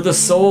for the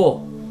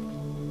soul."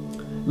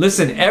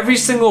 Listen, every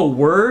single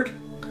word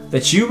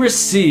that you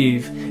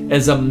receive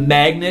is a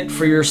magnet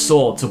for your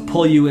soul to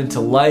pull you into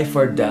life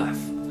or death.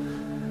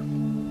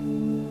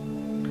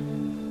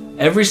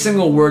 Every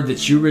single word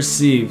that you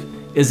receive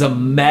is a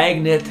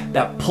magnet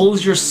that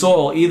pulls your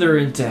soul either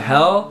into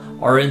hell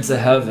or into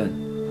heaven.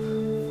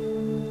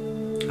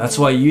 That's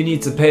why you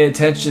need to pay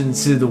attention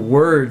to the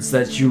words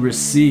that you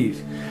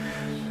receive.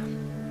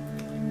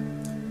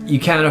 You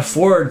can't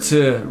afford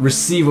to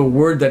receive a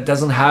word that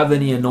doesn't have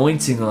any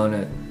anointing on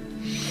it,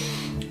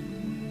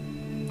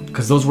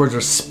 because those words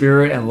are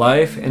spirit and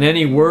life. And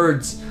any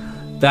words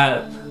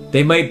that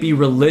they might be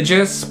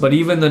religious, but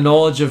even the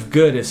knowledge of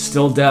good is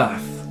still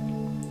death.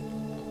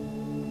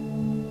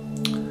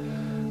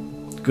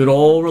 Good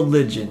old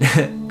religion,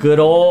 good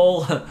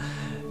old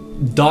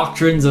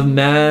doctrines of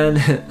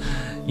man,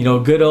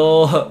 good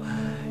old,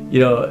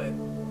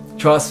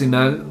 trust me,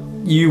 man,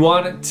 you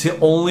want to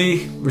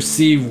only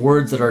receive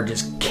words that are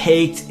just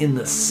caked in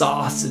the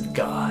sauce of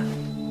God.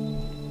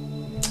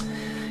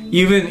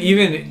 Even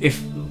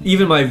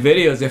my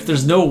videos,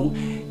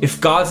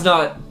 if God's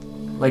not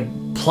like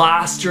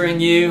plastering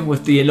you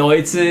with the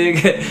anointing,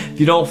 if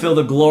you don't feel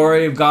the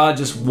glory of God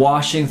just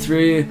washing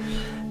through you,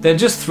 then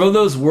just throw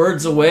those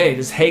words away.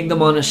 Just hang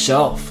them on a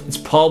shelf. It's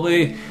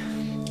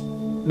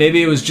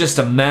maybe it was just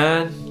a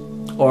man,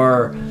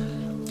 or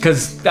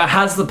because that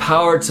has the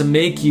power to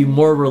make you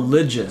more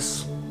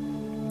religious.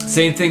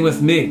 Same thing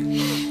with me.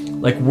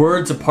 Like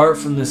words apart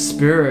from the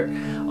Spirit,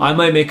 I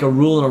might make a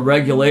rule and a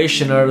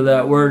regulation out of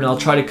that word, and I'll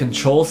try to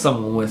control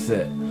someone with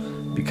it.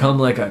 Become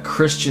like a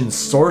Christian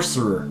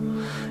sorcerer.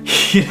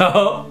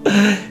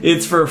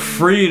 It's for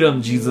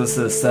freedom Jesus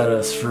has set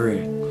us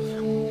free.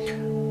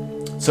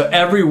 So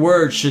every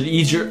word should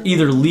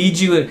either lead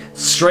you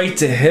straight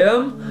to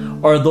him,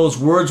 or those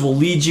words will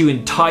lead you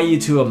and tie you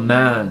to a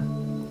man,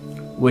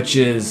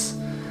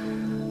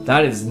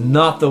 that is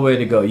not the way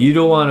to go. You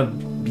don't want to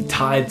be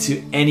tied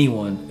to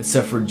anyone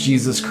except for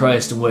Jesus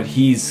Christ and what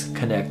he's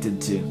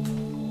connected to.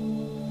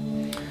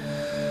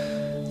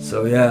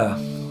 So yeah.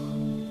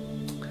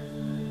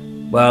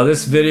 Wow,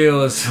 this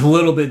video is a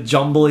little bit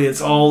jumbly.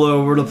 It's all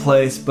over the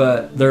place,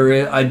 but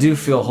I do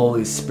feel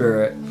Holy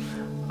Spirit.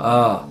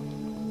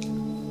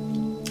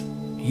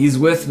 He's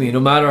with me no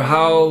matter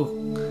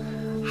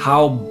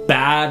how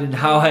bad and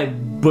how I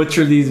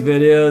butcher these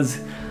videos.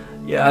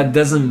 Yeah, it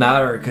doesn't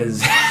matter,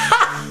 because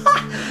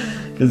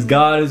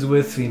God is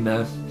with me,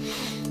 man.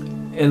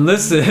 And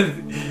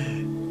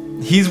listen,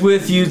 He's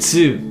with you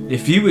too.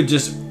 If you would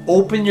just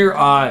open your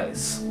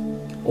eyes,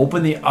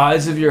 open the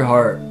eyes of your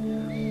heart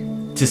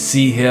to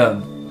see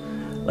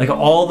Him, like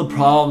all the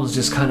problems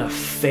just kind of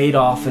fade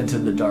off into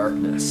the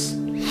darkness.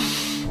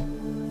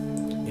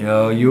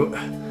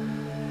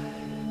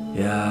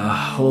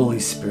 Holy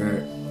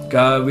Spirit.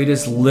 God, I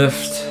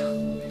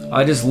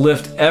just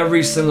lift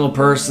every single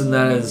person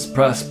that has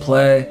pressed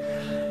play.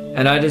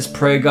 And I just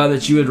pray, God,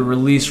 that you would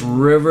release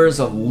rivers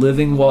of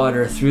living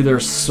water through their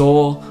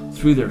soul,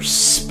 through their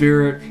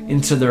spirit,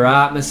 into their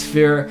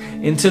atmosphere,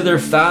 into their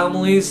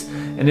families,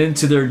 and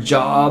into their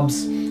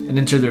jobs, and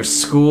into their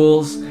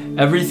schools.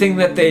 Everything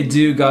that they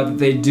do, God,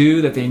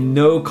 that they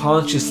know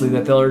consciously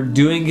that they're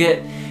doing it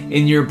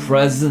in your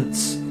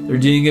presence. They're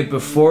doing it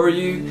before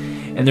you,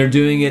 and they're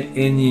doing it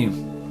in you.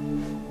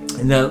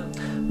 And that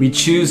we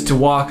choose to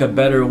walk a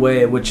better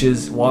way, which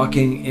is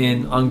walking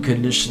in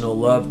unconditional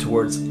love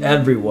towards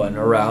everyone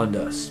around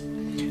us.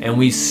 And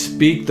we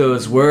speak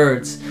those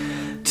words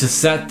to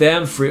set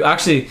them free.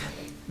 Actually,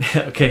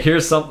 okay,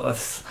 here's some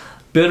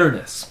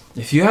bitterness.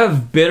 If you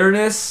have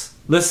bitterness,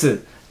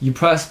 listen, you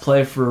press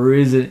play for a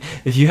reason.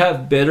 If you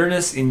have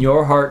bitterness in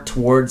your heart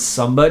towards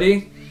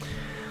somebody,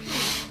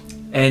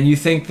 and you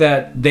think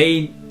that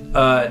they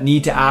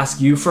need to ask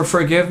you for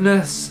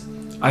forgiveness,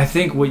 I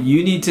think what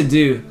you need to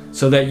do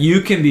so that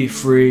you can be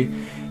free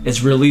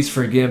is release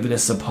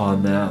forgiveness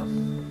upon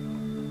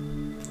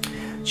them.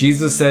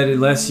 Jesus said,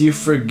 unless you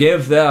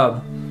forgive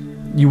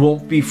them, you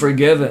won't be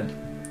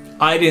forgiven.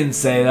 I didn't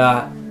say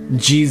that.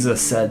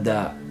 Jesus said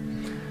that.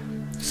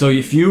 So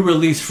if you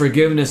release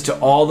forgiveness to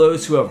all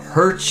those who have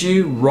hurt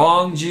you,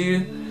 wronged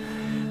you,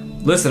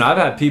 listen, I've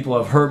had people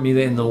have hurt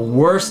me in the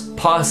worst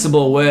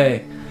possible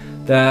way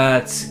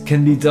that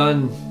can be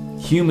done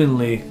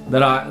humanly,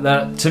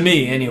 that to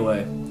me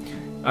anyway,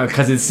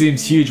 because it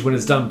seems huge when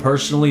it's done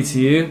personally to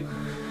you.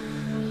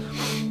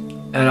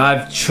 And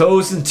I've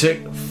chosen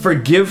to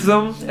forgive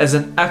them as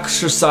an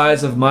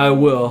exercise of my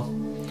will,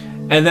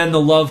 and then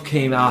the love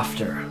came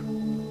after.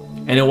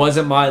 And it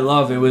wasn't my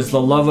love, it was the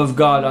love of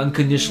God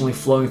unconditionally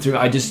flowing through.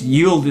 I just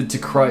yielded to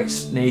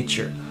Christ's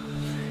nature.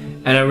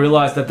 And I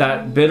realized that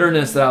that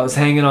bitterness that I was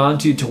hanging on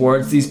to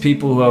towards these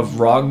people who have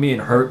wronged me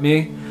and hurt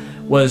me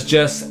was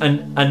just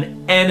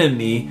an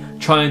enemy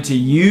trying to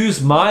use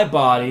my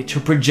body to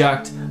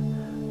project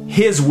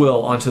His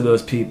will onto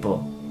those people.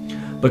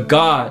 But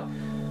God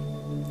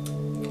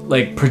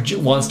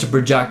wants to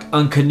project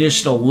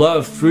unconditional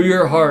love through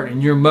your heart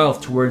and your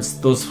mouth towards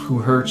those who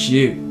hurt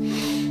you,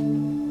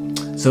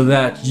 so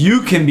that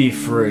you can be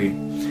free.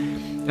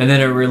 And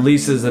then it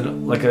releases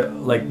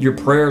like your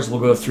prayers will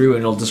go through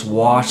and it'll just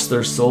wash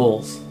their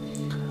souls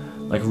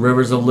like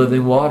rivers of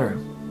living water.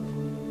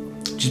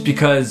 Just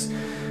because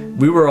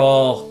we were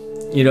all,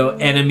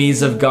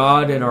 enemies of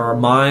God in our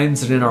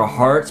minds and in our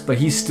hearts, but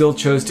He still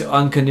chose to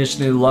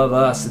unconditionally love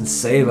us and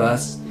save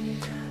us.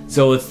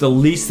 So it's the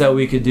least that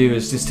we could do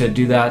is just to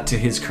do that to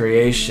His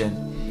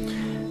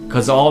creation,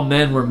 because all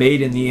men were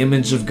made in the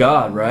image of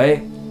God,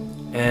 right?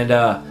 And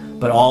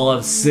but all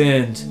have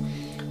sinned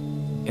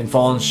and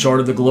fallen short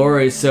of the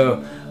glory.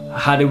 So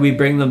how do we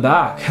bring them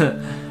back?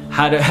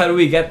 How do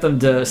we get them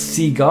to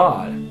see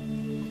God?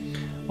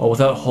 Well,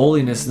 without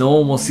holiness, no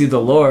one will see the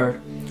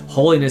Lord.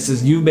 Holiness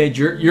is you made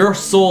your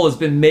soul has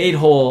been made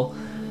whole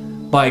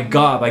by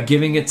God, by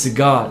giving it to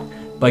God,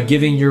 by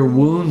giving your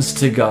wounds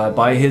to God.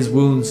 By His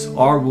wounds,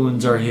 our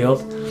wounds are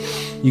healed.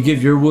 You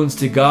give your wounds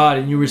to God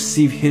and you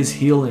receive His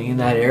healing in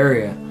that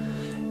area.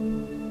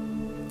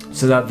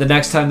 So that the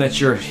next time that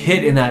you're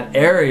hit in that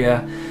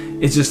area,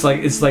 it's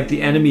like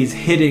the enemy's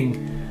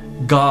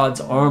hitting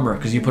God's armor,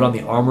 because you put on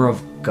the armor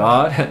of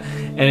God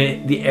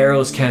and the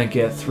arrows can't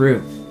get through.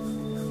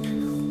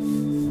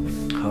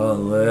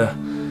 Hallelujah.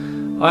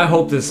 I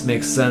hope this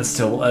makes sense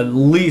to at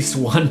least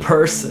one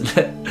person.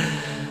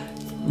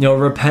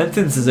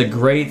 Repentance is a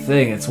great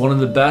thing. It's one of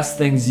the best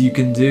things you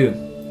can do.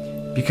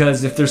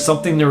 Because if there's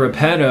something to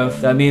repent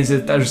of, that means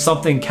that there's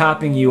something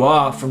capping you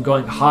off from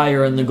going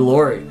higher in the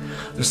glory.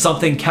 There's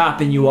something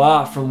capping you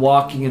off from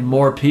walking in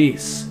more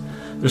peace.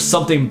 There's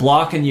something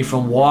blocking you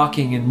from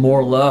walking in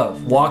more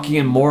love, walking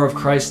in more of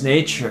Christ's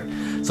nature.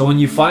 So when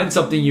you find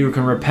something you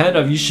can repent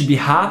of, you should be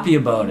happy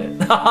about it.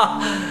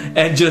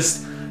 And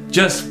just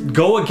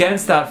go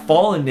against that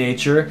fallen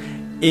nature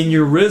in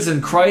your risen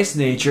Christ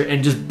nature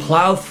and just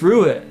plow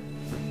through it.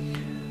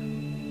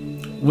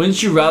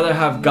 Wouldn't you rather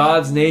have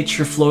God's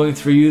nature flowing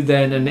through you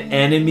than an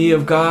enemy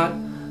of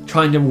God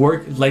trying to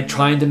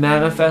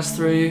manifest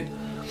through you?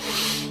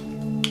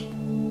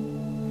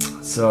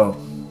 So,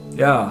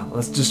 yeah,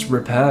 let's just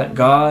repent.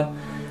 God,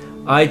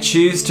 I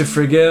choose to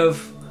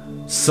forgive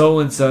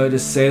so-and-so.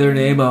 Just say their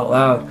name out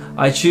loud.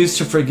 I choose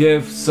to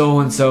forgive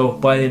so-and-so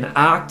by an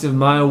act of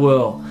my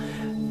will.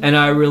 And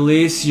I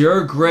release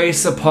your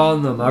grace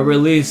upon them. I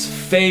release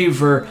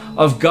favor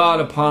of God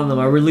upon them.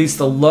 I release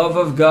the love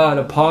of God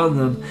upon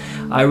them.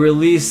 I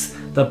release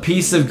the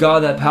peace of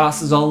God that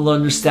passes all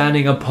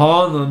understanding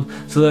upon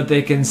them so that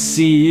they can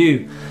see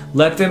you.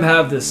 Let them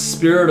have the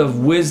spirit of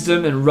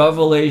wisdom and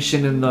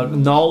revelation and the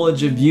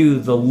knowledge of you,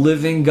 the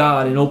living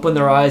God, and open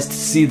their eyes to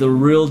see the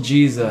real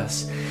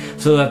Jesus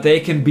so that they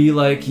can be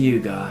like you,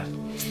 God.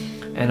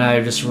 And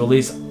I just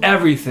release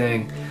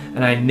everything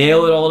and I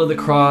nail it all to the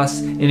cross,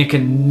 and it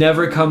can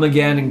never come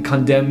again and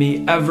condemn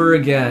me ever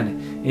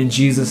again. In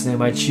Jesus'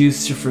 name, I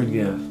choose to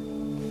forgive.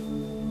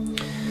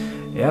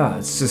 Yeah,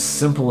 it's just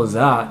simple as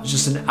that. It's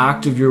just an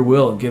act of your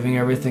will, giving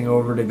everything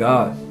over to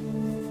God.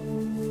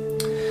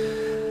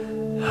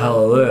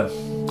 Hallelujah.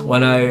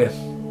 When I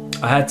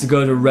had to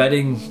go to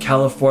Redding,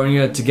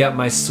 California to get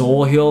my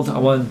soul healed. I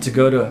wanted to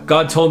go to,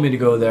 God told me to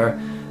go there.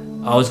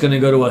 I was going to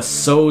go to a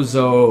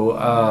sozo,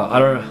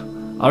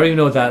 I don't even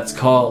know what that's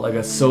called, like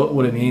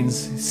what it means,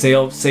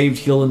 saved,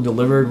 healed, and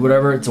delivered,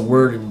 whatever. It's a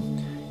word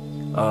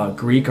in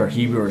Greek or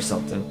Hebrew or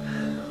something.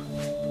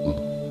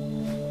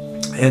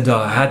 And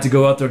I had to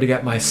go out there to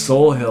get my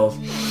soul healed.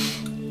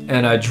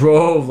 And I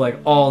drove like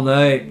all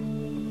night.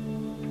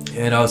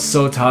 And I was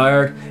so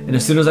tired. And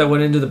as soon as I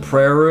went into the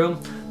prayer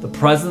room, the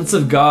presence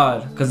of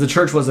God, because the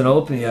church wasn't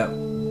open yet,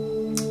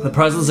 the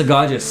presence of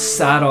God just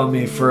sat on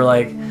me for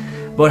like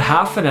about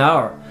half an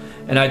hour.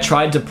 And I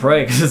tried to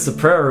pray because it's a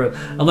prayer room.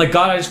 I'm like,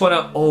 God, I just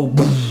want to, a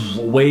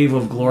wave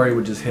of glory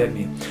would just hit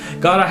me.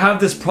 God, I have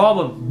this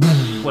problem.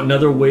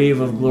 Another wave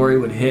of glory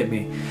would hit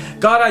me.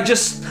 God, I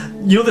just,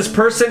 this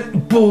person,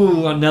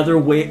 boom, another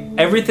wave.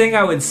 Everything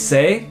I would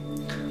say,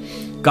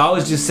 God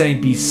was just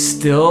saying, be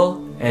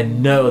still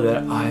and know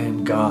that I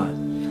am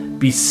God.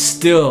 Be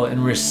still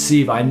and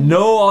receive. I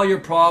know all your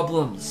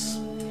problems,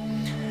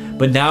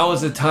 but now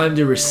is the time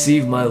to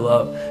receive my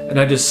love. And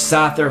I just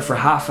sat there for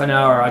half an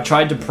hour. I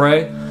tried to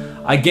pray.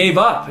 I gave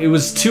up. It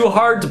was too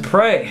hard to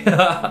pray.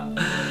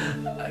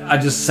 I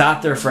just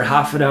sat there for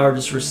half an hour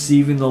just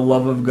receiving the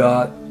love of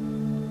God.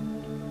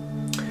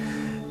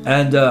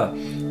 And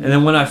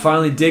then when I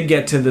finally did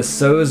get to the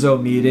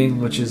Sozo meeting,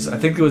 which is, I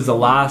think it was the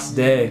last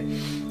day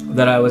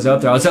that I was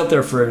out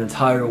there for an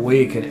entire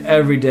week, and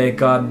every day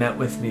God met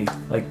with me,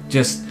 like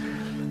just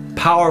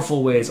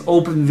powerful ways,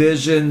 open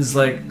visions,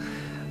 like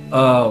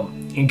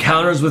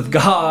encounters with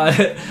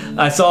God.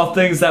 I saw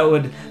things that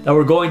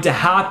were going to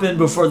happen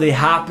before they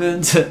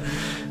happened.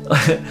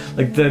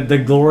 Like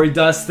the glory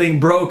dust thing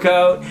broke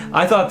out.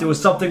 I thought there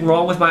was something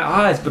wrong with my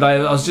eyes, but I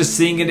was just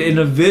seeing it in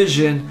a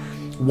vision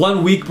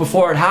 1 week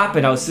before it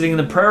happened. I was sitting in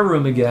the prayer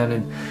room again,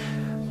 and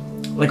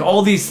like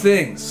all these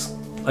things,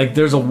 like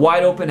there's a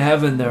wide open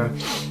heaven there.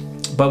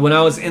 But when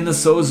I was in the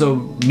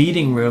Sozo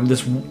meeting room,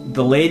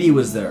 the lady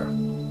was there.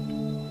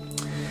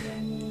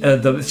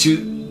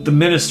 The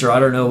minister, I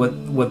don't know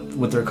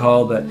what they're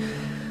called, but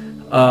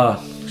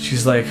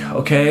she's like,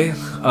 okay,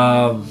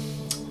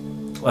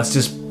 let's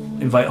just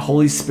invite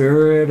Holy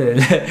Spirit,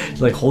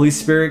 and like, Holy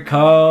Spirit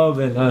come,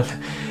 and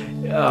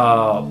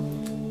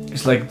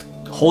it's like,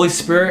 Holy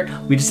Spirit,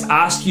 we just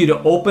ask you to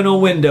open a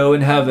window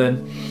in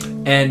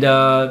heaven. And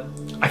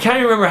I can't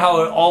even remember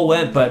how it all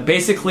went, but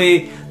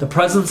basically the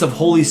presence of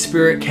Holy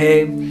Spirit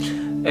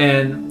came,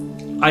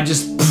 and I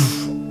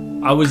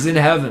was in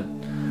heaven.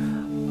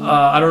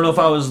 I don't know if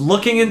I was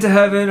looking into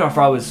heaven or if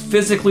I was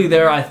physically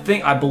there.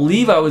 I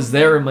believe I was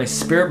there in my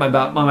spirit.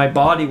 My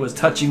body was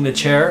touching the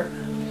chair,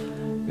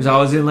 because I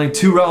was in like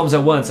two realms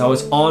at once. I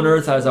was on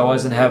earth as I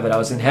was in heaven. I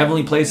was in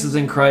heavenly places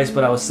in Christ,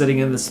 but I was sitting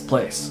in this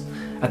place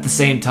at the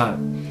same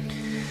time.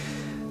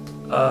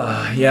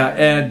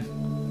 And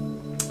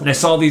I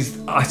saw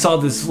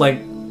this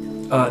like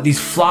these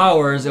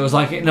flowers. It was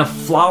like in a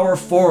flower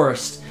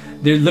forest.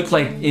 They looked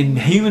like, in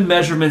human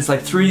measurements,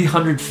 like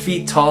 300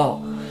 feet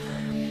tall.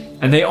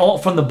 And they all,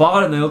 from the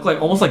bottom, they look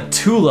like almost like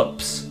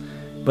tulips,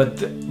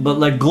 but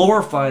like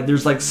glorified.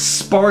 There's like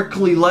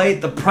sparkly light,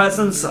 the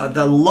presence,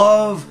 the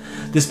love.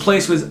 This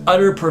place was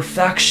utter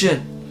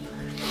perfection.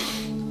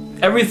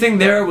 Everything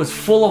there was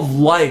full of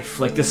life,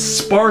 like this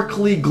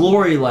sparkly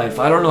glory life.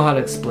 I don't know how to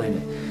explain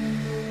it.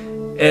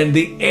 And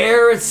the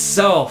air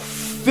itself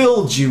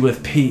filled you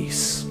with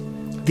peace.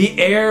 The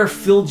air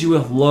filled you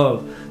with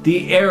love.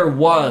 The air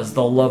was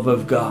the love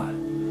of God.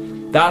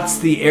 That's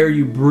the air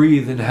you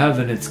breathe in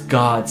heaven. It's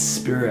God's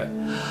Spirit.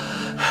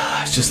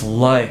 It's just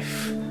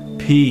life,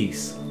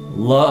 peace,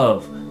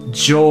 love,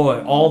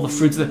 joy, all the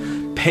fruits of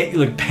the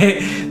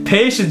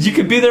patience. You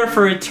could be there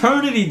for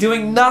eternity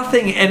doing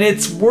nothing, and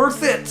it's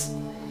worth it.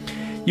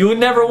 You would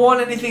never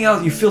want anything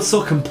else. You feel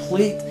so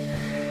complete.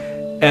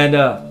 And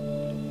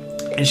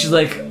she's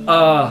like,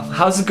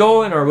 how's it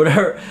going, or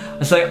whatever. I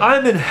was like,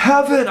 I'm in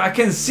heaven. I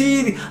can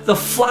see the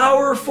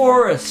flower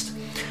forest.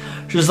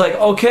 She's like,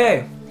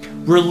 okay,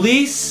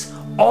 release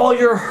all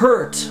your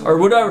hurt or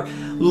whatever.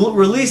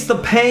 Release the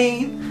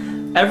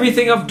pain,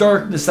 everything of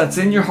darkness that's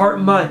in your heart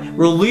and mind.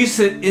 Release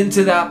it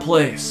into that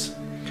place.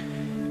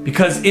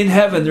 Because in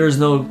heaven there's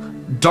no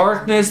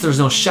darkness, there's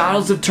no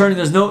shadows of turning,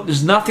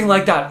 there's nothing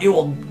like that. It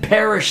will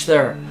perish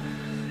there.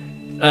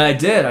 And I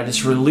did. I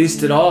just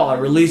released it all. I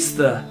released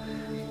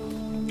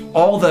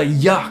all the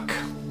yuck.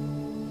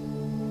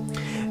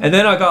 And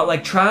then I got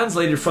like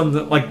translated from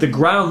the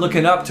ground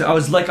looking up to, I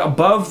was like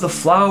above the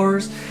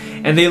flowers,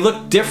 and they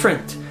looked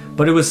different,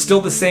 but it was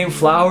still the same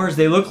flowers.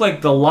 They looked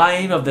like the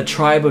lion of the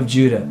tribe of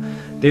Judah.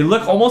 They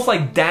look almost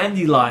like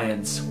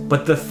dandelions,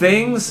 but the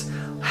things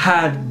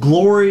had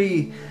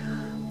glory,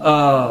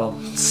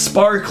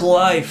 spark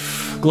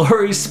life,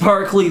 glory,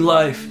 sparkly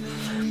life.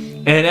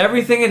 And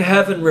everything in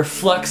heaven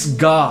reflects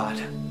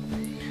God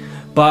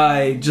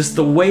by just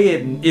the way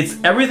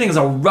everything is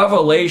a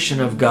revelation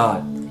of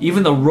God.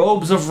 Even the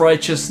robes of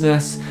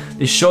righteousness,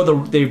 they show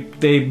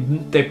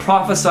they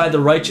prophesy the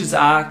righteous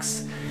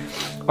acts,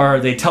 or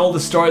they tell the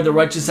story of the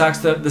righteous acts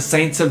that the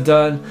saints have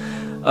done.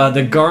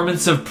 The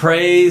garments of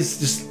praise,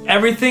 just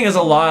everything is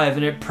alive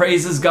and it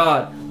praises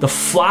God. The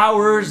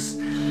flowers,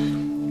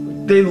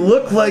 they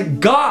look like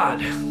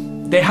God.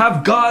 They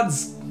have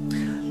God's,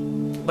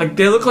 like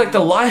they look like the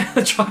lion of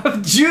the tribe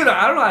of Judah.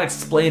 I don't know how to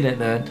explain it,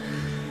 man.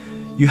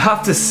 You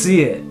have to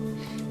see it.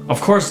 Of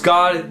course,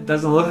 God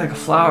doesn't look like a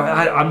flower.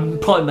 I'm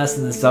probably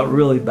messing this up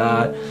really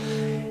bad.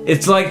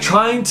 It's like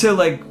trying to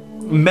like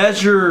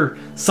measure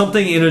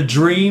something in a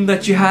dream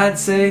that you had,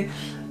 say,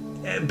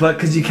 but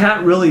because you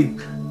can't really,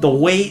 the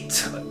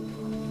weight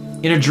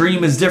in a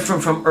dream is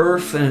different from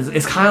earth, and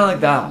it's kind of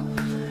like that.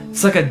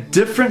 It's like a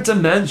different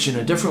dimension,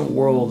 a different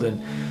world,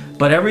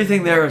 but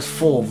everything there is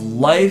full of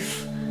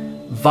life,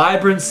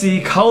 vibrancy,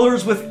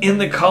 colors within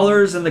the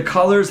colors, and the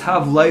colors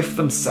have life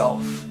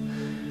themselves.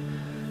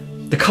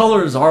 The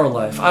colors are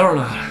life. I don't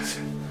know how to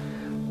say it.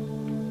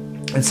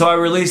 And so I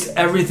released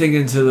everything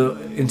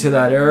into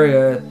that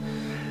area,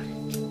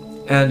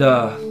 and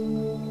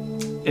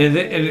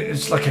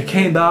it's like I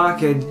came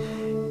back, and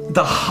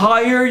the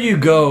higher you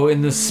go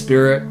in the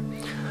spirit,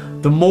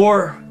 the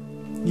more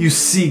you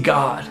see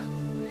God.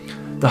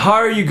 The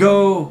higher you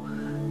go,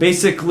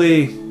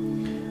 basically,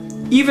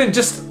 even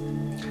just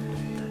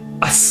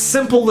a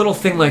simple little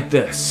thing like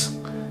this.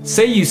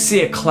 Say you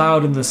see a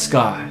cloud in the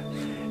sky,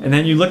 and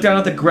then you look down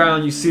at the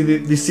ground, you see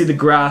the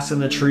grass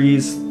and the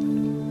trees,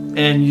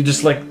 and you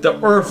just like,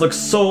 the earth looks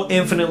so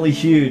infinitely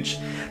huge.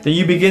 Then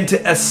you begin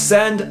to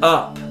ascend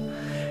up,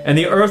 and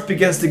the earth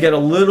begins to get a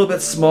little bit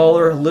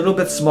smaller, and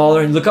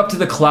you look up to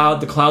the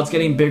cloud's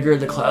getting bigger,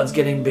 the cloud's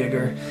getting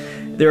bigger.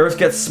 The earth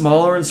gets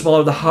smaller and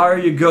smaller. The higher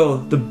you go,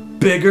 the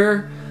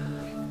bigger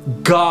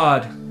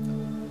God.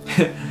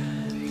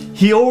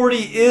 He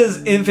already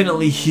is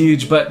infinitely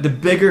huge, but the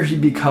bigger he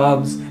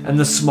becomes and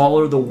the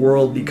smaller the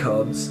world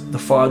becomes, the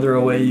farther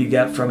away you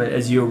get from it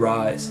as you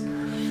rise.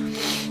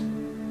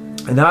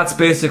 And that's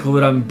basically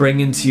what I'm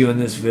bringing to you in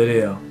this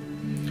video.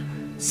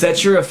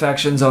 Set your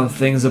affections on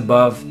things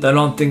above than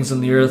on things on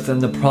the earth, and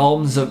the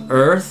problems of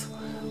earth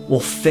will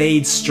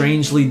fade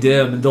strangely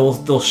dim.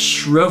 They'll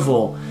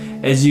shrivel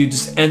as you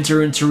just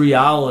enter into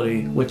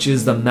reality, which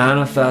is the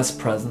manifest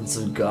presence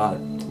of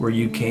God, where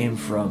you came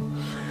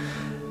from.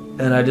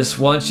 And I just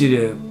want you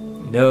to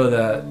know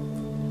that,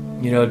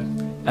 you know,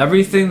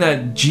 everything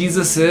that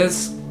Jesus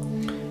is,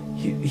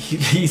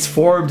 He's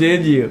formed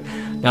in you.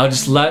 Now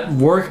just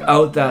work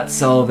out that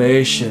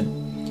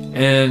salvation,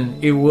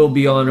 and it will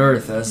be on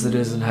earth as it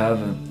is in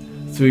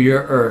heaven, through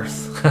your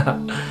earth.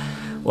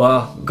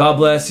 Well, God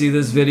bless you.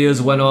 This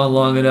video's went on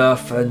long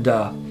enough, and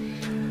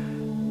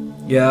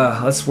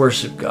yeah, let's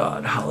worship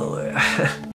God. Hallelujah.